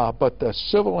 but the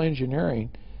civil engineering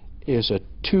is a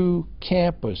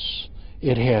two-campus.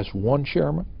 It has one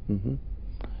chairman,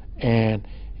 and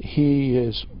he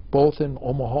is both in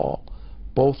Omaha,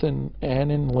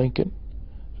 and in Lincoln,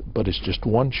 but it's just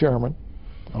one chairman.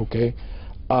 Okay,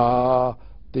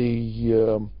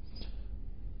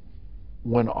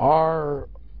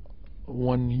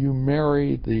 when you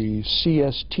marry the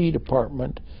CST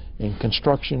department in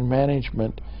construction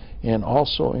management, and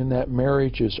also in that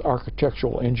marriage is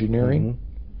architectural engineering,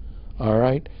 all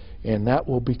right, and that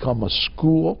will become a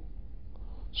school.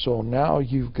 So now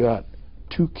you've got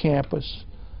two campuses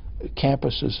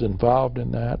involved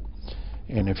in that.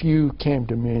 And if you came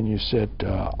to me and you said,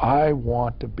 I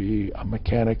want to be a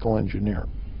mechanical engineer,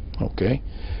 okay,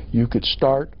 you could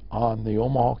start on the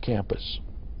Omaha campus,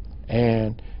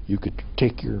 and you could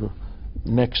take your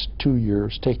next 2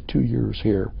 years, take 2 years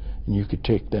here, and you could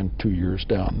take then 2 years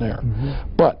down there.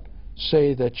 But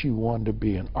say that you wanted to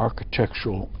be an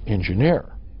architectural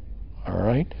engineer, all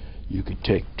right, you could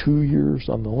take 2 years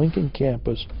on the Lincoln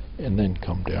campus and then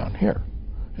come down here.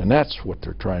 And that's what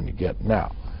they're trying to get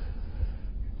now.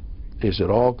 Is it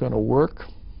all going to work?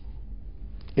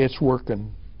 It's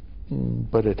working,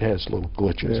 but it has little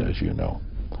glitches, as you know.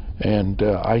 And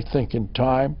I think in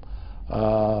time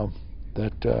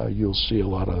that you'll see a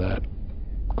lot of that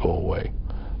go away.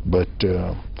 But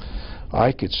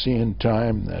I could see in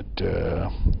time that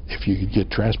if you could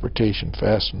get transportation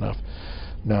fast enough.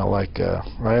 Now, like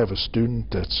I have a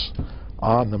student that's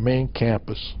on the main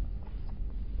campus,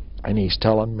 and he's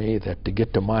telling me that to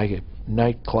get to my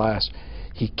night class,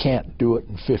 he can't do it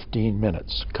in 15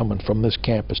 minutes coming from this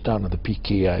campus down to the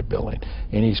PKI building,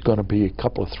 and he's going to be a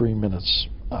couple of 3 minutes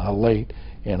late.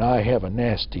 And I have a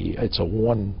nasty, it's a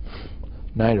 1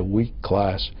 night a week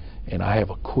class, and I have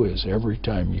a quiz every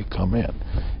time you come in.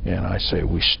 And I say,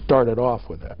 we started off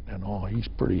with that, and oh, he's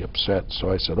pretty upset.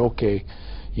 So I said, okay,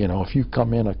 you know, if you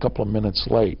come in a couple of minutes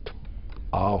late,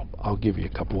 I'll give you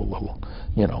a couple of little,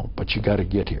 you know, but you got to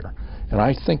get here. And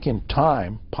I think in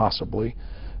time, possibly,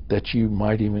 that you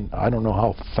might even, I don't know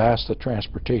how fast the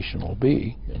transportation will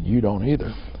be, and you don't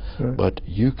either, but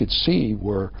you could see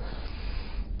where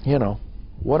you know,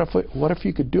 what if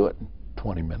you could do it in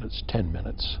 20 minutes, 10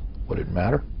 minutes? Would it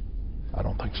matter? I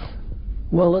don't think so.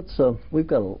 Well, we've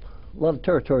got a lot of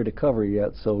territory to cover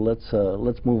yet, so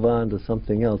let's move on to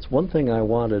something else. One thing I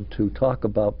wanted to talk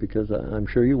about, because I'm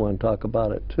sure you want to talk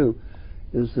about it too,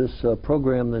 is this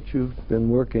program that you've been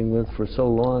working with for so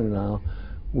long now,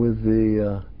 with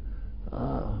the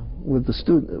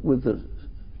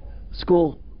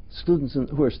students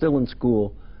who are still in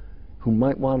school, who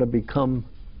might want to become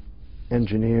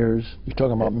engineers. You're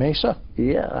talking about MESA?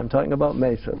 Yeah, I'm talking about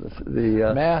MESA.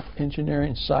 The Math,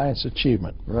 Engineering, Science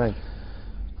Achievement. Right.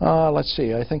 Let's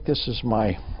see, I think this is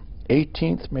my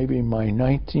 18th, maybe my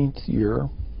 19th year.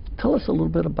 Tell us a little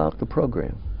bit about the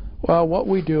program. Well, what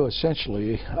we do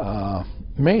essentially,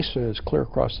 MESA is clear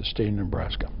across the state of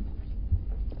Nebraska.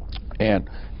 And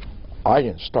I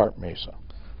didn't start MESA.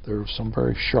 There were some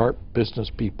very sharp business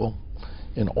people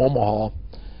in Omaha,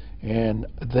 and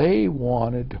they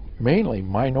wanted mainly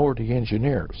minority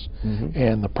engineers.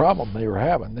 And the problem they were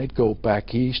having, they'd go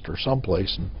back east or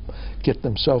someplace and get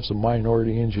themselves a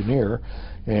minority engineer,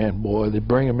 and boy, they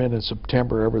bring them in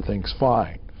September, everything's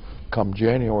fine. Come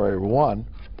January 1,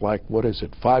 like, what is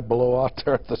it, 5 below out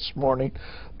there this morning,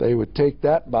 they would take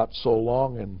that about so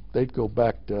long, and they'd go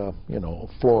back to, you know,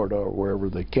 Florida or wherever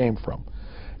they came from.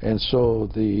 And so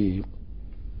the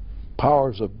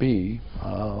powers of be,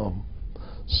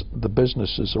 the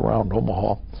businesses around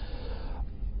Omaha,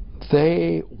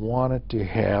 they wanted to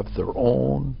have their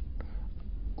own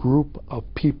group of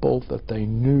people that they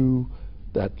knew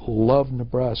that loved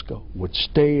Nebraska, would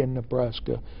stay in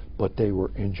Nebraska, but they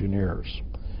were engineers.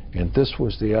 And this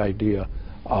was the idea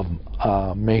of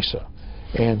MESA.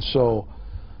 And so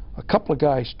a couple of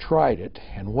guys tried it,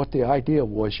 and what the idea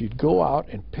was, you'd go out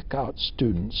and pick out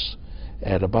students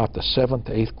at about the 7th,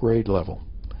 8th grade level,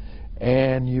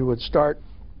 and you would start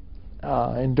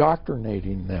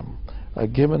indoctrinating them,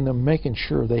 making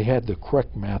sure they had the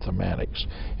correct mathematics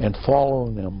and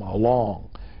following them along.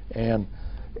 And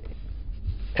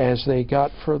as they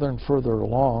got further and further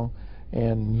along,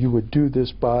 and you would do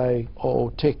this by,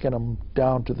 taking them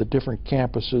down to the different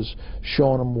campuses,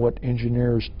 showing them what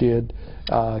engineers did,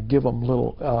 give them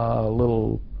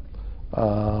little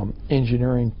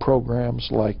engineering programs,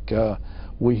 like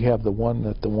we have the one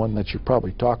that you're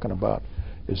probably talking about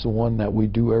is the one that we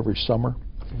do every summer.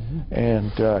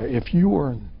 And if you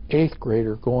were an 8th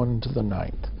grader going into the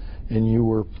 9th, and you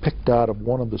were picked out of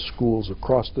one of the schools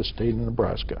across the state of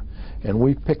Nebraska, and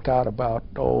we pick out about,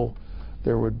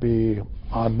 there would be,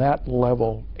 on that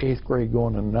level, 8th grade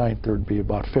going to 9th, there would be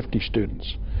about 50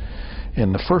 students.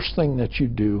 And the first thing that you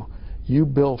do, you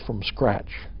build from scratch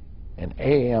an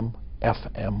AM,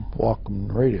 FM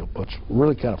Walkman radio. But it's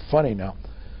really kind of funny now.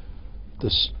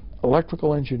 This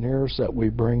electrical engineers that we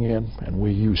bring in, and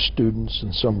we use students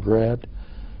and some grad,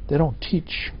 they don't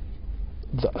teach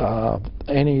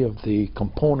any of the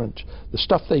components. The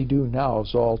stuff they do now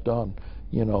is all done,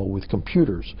 you know, with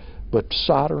computers. But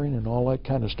soldering and all that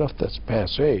kind of stuff, that's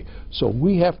passé. So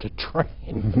we have to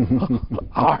train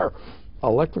our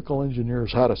electrical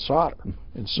engineers how to solder.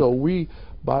 And so we,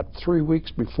 about 3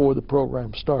 weeks before the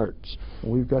program starts,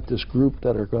 we've got this group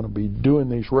that are going to be doing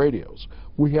these radios.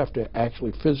 We have to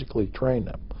actually physically train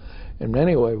them. And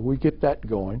anyway, we get that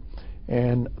going,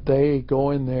 and they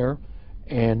go in there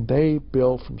and they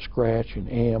build from scratch an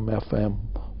AM, FM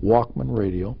Walkman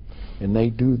radio. And they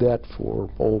do that for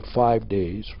 5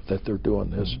 days that they're doing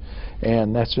this,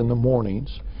 and that's in the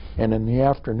mornings. And in the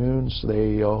afternoons,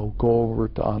 they go over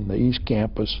to on the East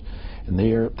Campus, and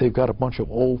they've got a bunch of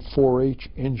old 4-H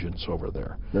engines over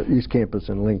there. The East Campus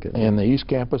in Lincoln. And the East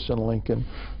Campus in Lincoln,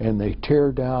 and they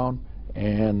tear down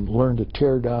and learn to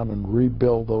tear down and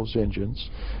rebuild those engines,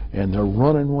 and they're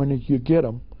running when you get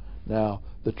them. Now,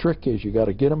 the trick is you got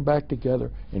to get them back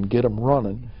together and get them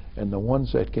running, and the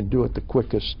ones that can do it the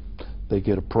quickest, they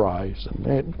get a prize,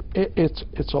 and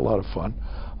it's a lot of fun.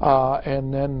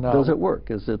 And then does it work?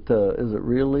 Is it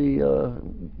really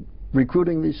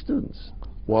recruiting these students?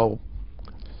 Well,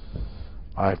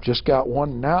 I've just got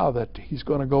one now that he's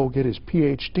going to go get his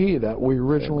PhD that we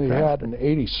originally had in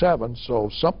 '87. So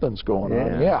something's going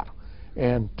on, yeah.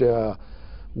 And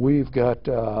we've got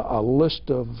a list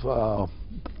of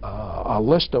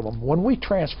them. When we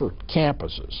transferred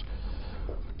campuses,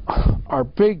 our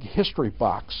big history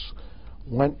box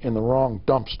went in the wrong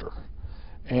dumpster,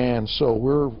 and so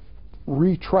we're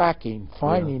retracking,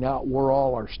 finding out where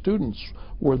all our students,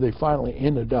 where they finally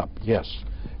ended up. Yes,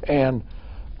 and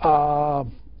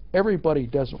everybody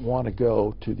doesn't want to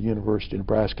go to the University of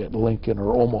Nebraska at Lincoln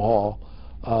or Omaha,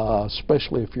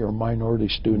 especially if you're a minority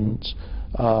student.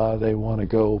 They want to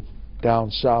go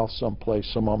down south someplace.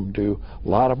 Some of them do. A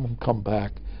lot of them come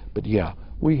back. But yeah,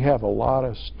 we have a lot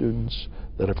of students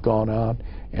that have gone on,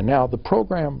 and now the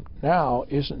program now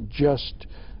isn't just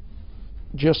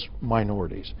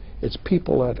minorities. It's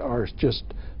people that are just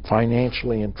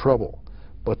financially in trouble.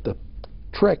 But the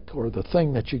trick, or the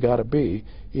thing that you got to be,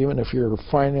 even if you're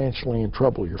financially in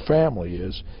trouble, your family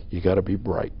is, you got to be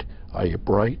bright. Are you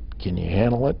bright? Can you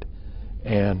handle it?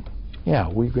 And yeah,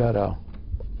 we've got a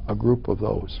group of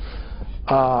those.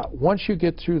 Once you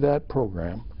get through that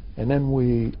program, and then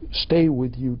we stay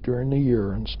with you during the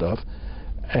year and stuff,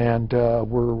 and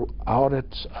we're out at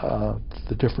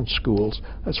the different schools.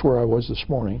 That's where I was this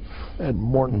morning, and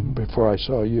morning before I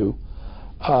saw you.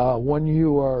 When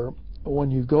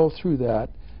you go through that,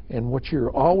 and what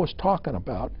you're always talking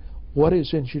about, what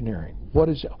is engineering?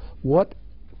 What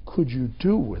could you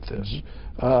do with this?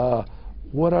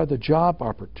 What are the job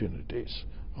opportunities?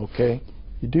 Okay,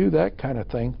 you do that kind of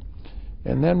thing,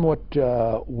 and then what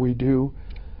we do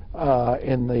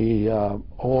in the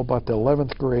about the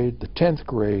 11th grade, the 10th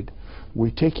grade,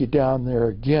 we take you down there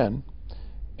again,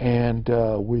 and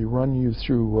we run you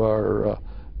through our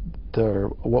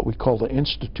what we call the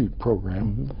Institute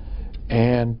program.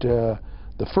 And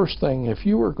the first thing, if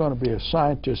you were going to be a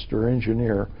scientist or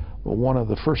engineer, well, one of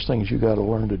the first things you got to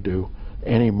learn to do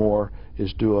anymore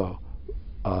is do a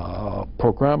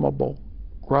programmable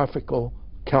graphical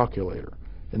calculator.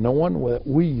 And the one that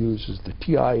we use is the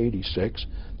TI-86,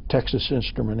 Texas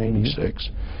Instrument 86.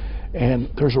 And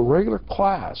there's a regular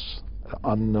class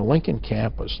on the Lincoln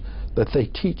campus that they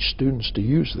teach students to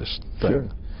use this thing. Sure.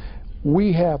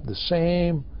 We have the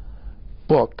same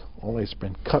book, only it's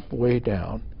been cut way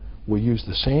down. We use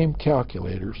the same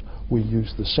calculators. We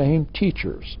use the same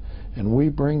teachers. And we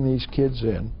bring these kids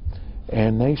in,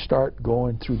 and they start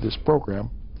going through this program,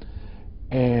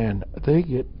 and they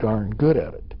get darn good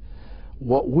at it.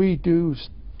 What we do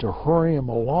to hurry them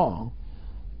along,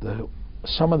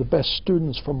 some of the best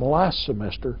students from last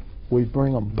semester, we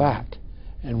bring them back,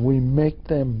 and we make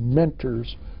them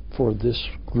mentors for this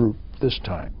group this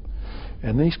time.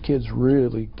 And these kids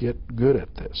really get good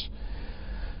at this.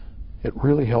 It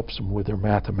really helps them with their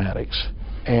mathematics.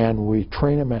 And we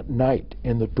train them at night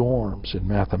in the dorms in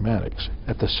mathematics.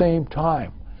 At the same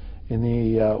time,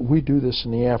 we do this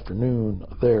in the afternoon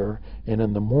there, and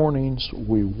in the mornings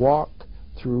we walk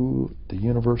through the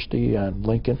university and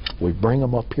Lincoln. We bring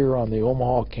them up here on the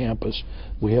Omaha campus.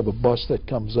 We have a bus that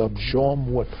comes up, show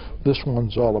them what this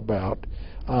one's all about.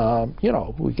 You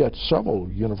know, we got several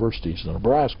universities in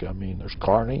Nebraska. I mean, there's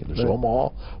Kearney, there's Omaha,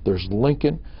 there's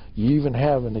Lincoln. You even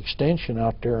have an extension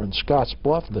out there in Scotts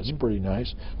Bluff that's pretty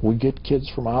nice. We get kids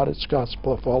from out at Scotts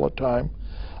Bluff all the time.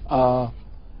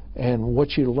 And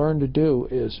what you learn to do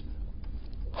is,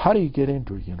 how do you get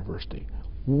into a university?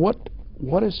 What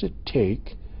does it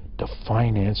take to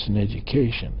finance an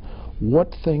education?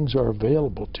 What things are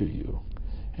available to you?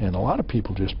 And a lot of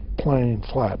people just plain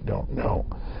flat don't know.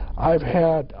 I've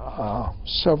had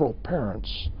several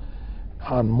parents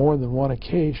on more than one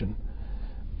occasion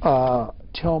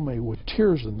tell me with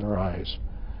tears in their eyes,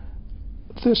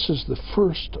 this is the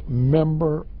first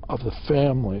member of the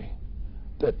family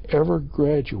that ever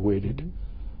graduated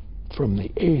from the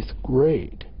 8th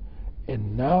grade,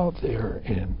 and now they're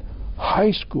in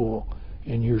high school,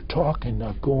 and you're talking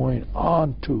of going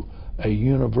on to a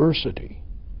university.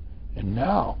 And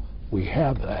now we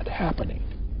have that happening,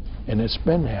 and it's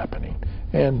been happening.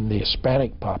 And the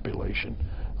Hispanic population,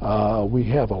 we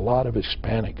have a lot of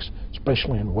Hispanics,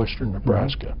 especially in western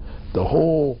Nebraska. The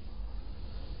whole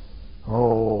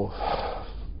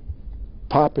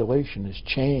population has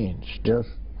changed. Yes.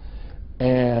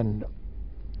 And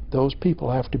those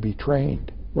people have to be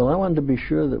trained. Well, I wanted to be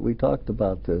sure that we talked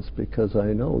about this because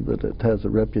I know that it has a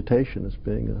reputation as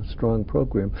being a strong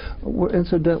program.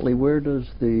 Incidentally, where does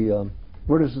the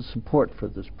support for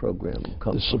this program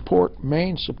come from?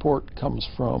 Main support comes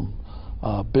from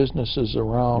businesses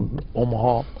around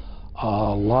Omaha.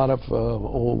 A lot of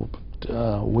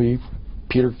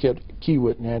Peter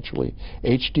Kiewit naturally,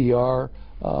 HDR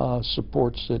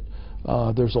supports it.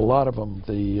 There's a lot of them.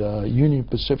 The Union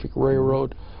Pacific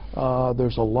Railroad.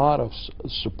 There's a lot of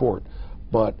support,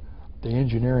 but the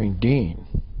engineering dean,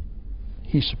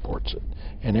 he supports it,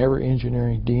 and every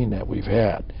engineering dean that we've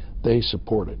had, they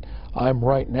support it.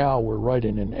 Right now we're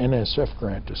writing an NSF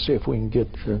grant to see if we can get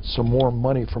some more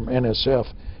money from NSF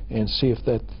and see if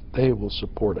they will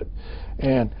support it.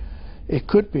 And it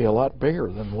could be a lot bigger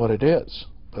than what it is,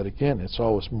 but again, it's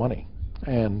always money.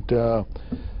 And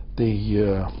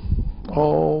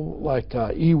like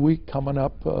E-Week coming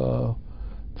up,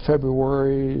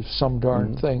 February, some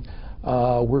darn thing,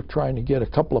 we're trying to get a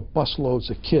couple of busloads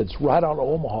of kids right out of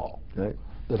Omaha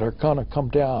that are going to come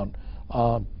down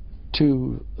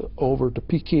over to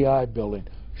PKI building,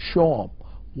 show them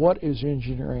what is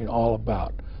engineering all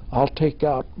about. I'll take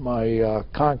out my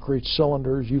concrete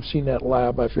cylinders. You've seen that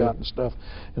lab I've got and stuff,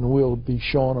 and we'll be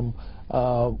showing them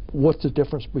what's the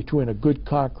difference between a good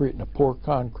concrete and a poor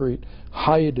concrete,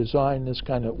 how you design this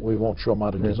kind of, we won't show them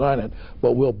how to design it,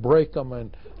 but we'll break them,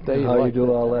 and they how like you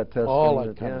do all that testing. all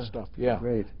that kind of stuff, yeah.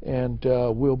 Great. And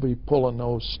we'll be pulling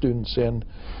those students in,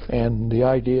 and the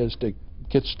idea is to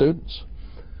get students.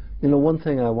 You know, one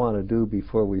thing I want to do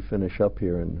before we finish up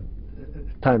here, and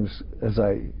times, as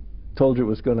I told you it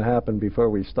was going to happen before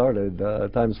we started,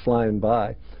 time's flying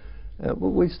by.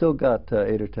 We still got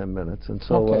 8 or 10 minutes, and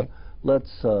so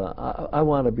I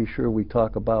want to be sure we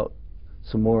talk about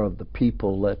some more of the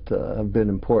people that have been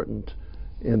important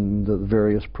in the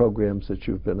various programs that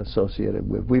you've been associated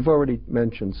with. We've already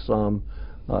mentioned some.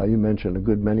 You mentioned a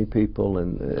good many people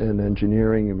in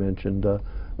engineering. You mentioned,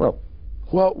 well,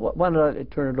 why don't I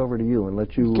turn it over to you and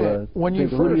let you,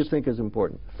 who do you think is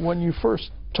important? When you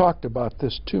first talked about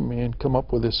this to me and come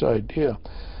up with this idea,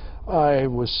 I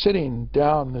was sitting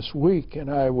down this week and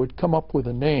I would come up with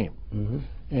a name.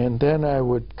 And then I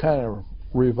would kind of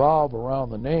revolve around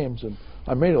the names, and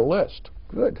I made a list.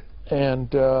 Good. And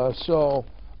so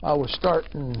I was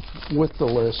starting with the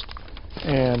list,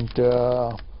 and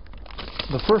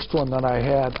the first one that I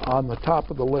had on the top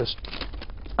of the list,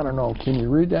 I don't know, can you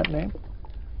read that name?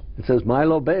 It says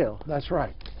Milo Bale. That's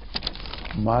right,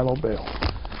 Milo Bale.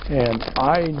 And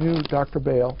I knew Dr.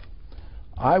 Bale.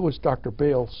 I was Dr.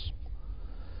 Bale's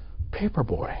paper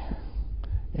boy.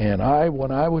 And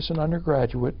when I was an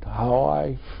undergraduate, how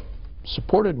I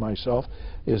supported myself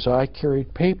is I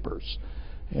carried papers.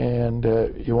 And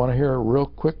you want to hear a real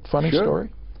quick funny story?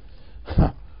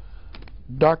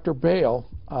 Dr. Bale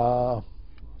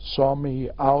saw me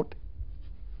out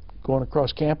going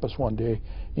across campus one day,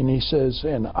 and he says,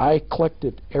 and I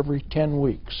collected every 10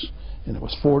 weeks, and it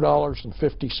was $4.50.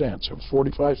 It was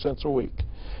 45 cents a week.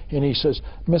 And he says,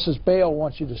 Mrs. Bale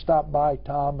wants you to stop by,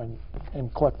 Tom,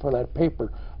 and collect for that paper.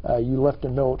 You left a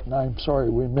note, and I'm sorry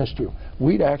we missed you.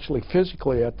 We'd actually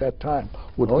physically at that time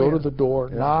would go to the door,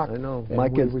 knock. I know. My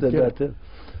kids did that too.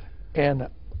 And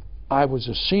I was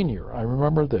a senior. I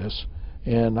remember this,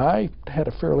 and I had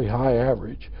a fairly high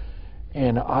average.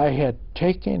 And I had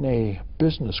taken a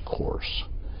business course,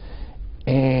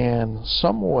 and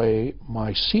some way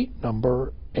my seat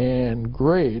number and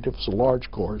grade, it was a large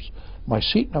course, my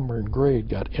seat number and grade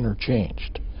got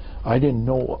interchanged. I didn't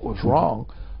know what was wrong,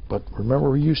 but remember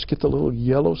we used to get the little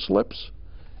yellow slips,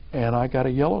 and I got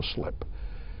a yellow slip.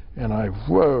 And I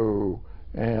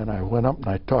went up and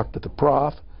I talked to the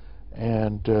prof,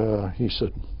 and he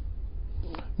said,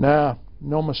 nah,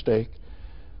 no mistake.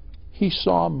 He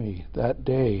saw me that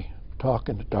day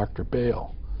talking to Dr.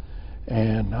 Bale,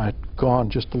 and I'd gone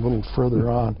just a little further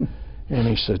on, and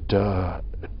he said,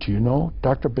 do you know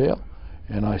Dr. Bale?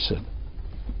 And I said,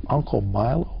 Uncle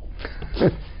Milo?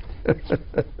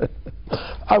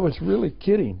 I was really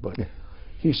kidding, but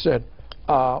he said,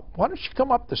 why don't you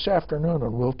come up this afternoon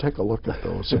and we'll take a look at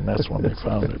those, and that's when they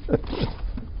found it.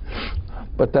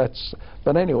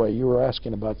 But anyway, you were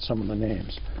asking about some of the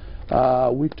names.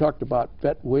 We talked about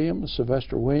Vet Williams,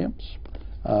 Sylvester Williams.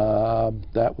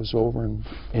 That was over in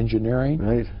engineering.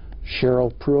 Right.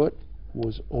 Cheryl Pruitt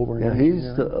was over in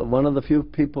engineering. He's one of the few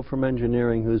people from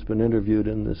engineering who's been interviewed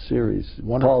in this series.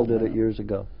 Wonderful. Paul did it years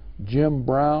ago. Jim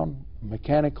Brown,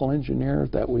 mechanical engineer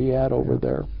that we had over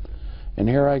there. And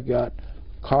here I got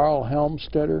Carl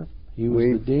Helmstetter. He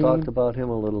was the dean. We've talked about him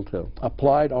a little too.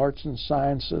 Applied Arts and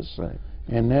Sciences. Right.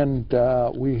 And then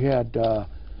we had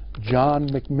John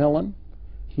McMillan.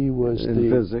 He was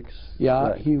in physics. Yeah,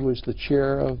 right. He was the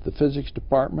chair of the physics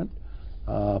department.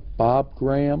 Bob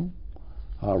Graham,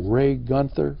 Ray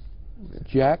Gunther,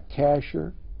 Jack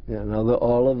Casher. Yeah, now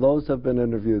all of those have been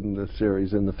interviewed in this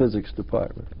series in the physics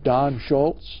department. Don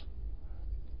Schultz,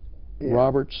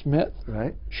 Robert Smith,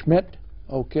 right? Schmidt,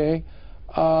 okay.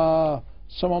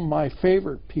 Some of my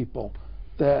favorite people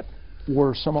that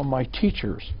were some of my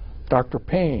teachers, Dr.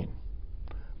 Payne.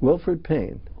 Wilfred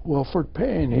Payne. Wilfred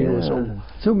Payne. He was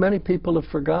too many people have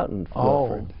forgotten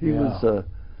Wilfred. He was,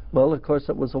 well, of course,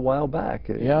 that was a while back.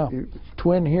 Yeah.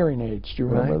 Twin hearing aids. Do you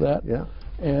remember that? Yeah.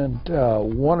 And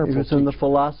wonderful. He was in the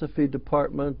philosophy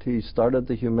department. He started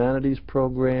the humanities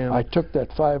program. I took that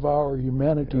 5-hour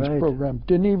humanities program.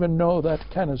 Didn't even know that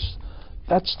kind of.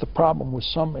 That's the problem with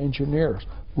some engineers.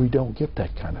 We don't get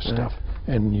that kind of stuff,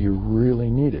 and you really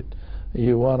need it.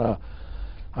 You want to.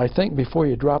 I think before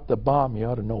you drop the bomb, you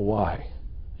ought to know why.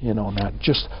 You know, not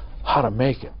just how to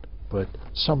make it, but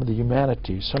some of the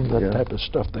humanities, some of that type of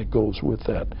stuff that goes with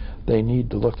that. They need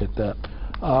to look at that.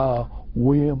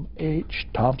 William H.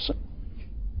 Thompson.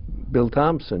 Bill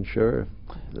Thompson, sure.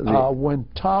 When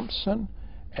Thompson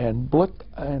and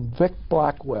Vic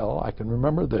Blackwell, I can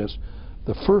remember this,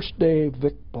 the first day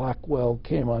Vic Blackwell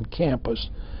came on campus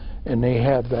and they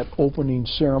had that opening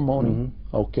ceremony,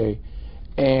 okay,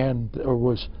 and there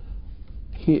was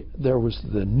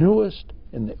the newest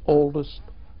and the oldest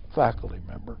faculty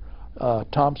member.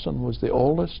 Thompson was the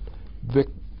oldest, Vic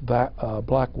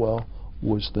Blackwell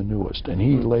was the newest, and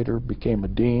he later became a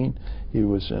dean. He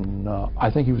was in, I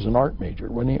think he was an art major,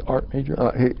 wasn't he? Art major?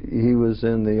 He was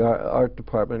in the art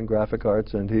department in graphic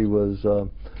arts, and he was a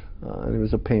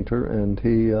painter, and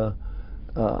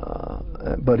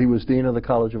but he was dean of the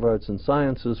College of Arts and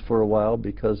Sciences for a while,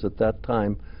 because at that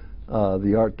time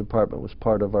the art department was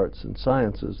part of Arts and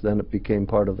Sciences. Then it became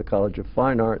part of the College of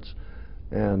Fine Arts,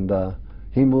 and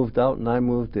he moved out and I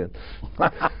moved in.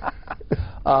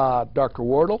 Dr.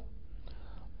 Wardle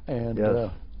and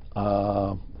yes.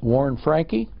 Warren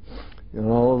Franke. And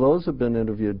all of those have been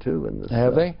interviewed too in this.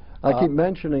 Have they? I keep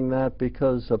mentioning that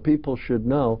because people should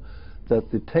know that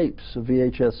the tapes,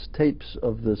 VHS tapes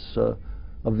of this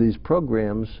of these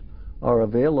programs, are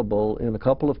available in a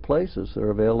couple of places.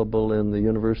 They're available in the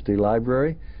university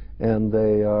library, and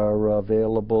they are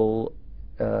available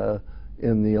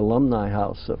in the alumni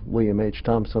house, William H.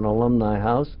 Thompson Alumni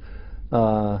House,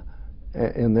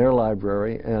 in their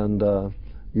library, and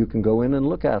you can go in and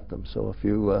look at them. So if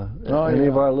you any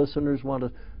of our listeners want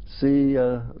to see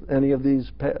any of these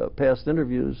past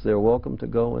interviews, they're welcome to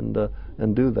go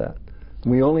and do that.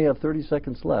 We only have 30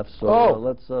 seconds left, so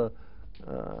let's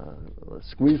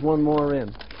squeeze one more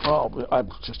in. Oh,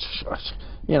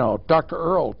 you know, Dr.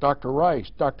 Earl, Dr.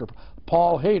 Rice, Dr.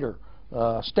 Paul Hader,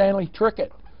 Stanley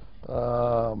Trickett.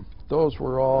 Those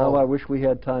were all. Oh, I wish we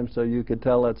had time so you could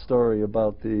tell that story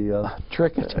about the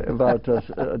Trickett, about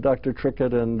Dr.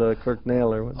 Trickett and Kirk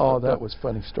Naylor. Oh, that was a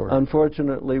funny story.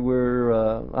 Unfortunately,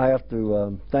 I have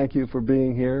to thank you for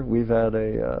being here. We've had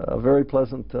a very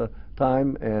pleasant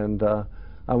time, and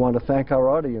I want to thank our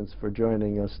audience for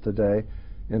joining us today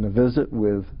in a visit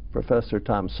with Professor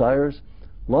Tom Sires,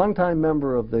 longtime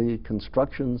member of the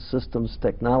Construction Systems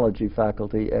Technology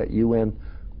faculty at UN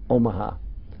Omaha.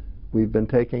 We've been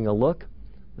taking a look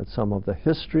at some of the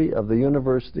history of the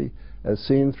university as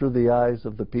seen through the eyes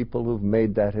of the people who've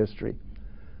made that history.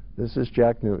 This is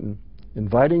Jack Newton,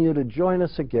 inviting you to join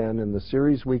us again in the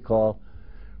series we call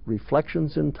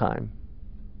Reflections in Time.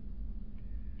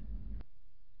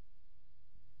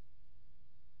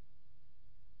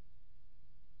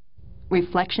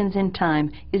 Reflections in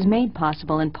Time is made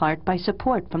possible in part by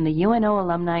support from the UNO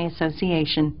Alumni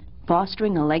Association,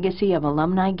 fostering a legacy of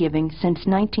alumni giving since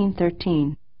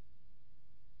 1913.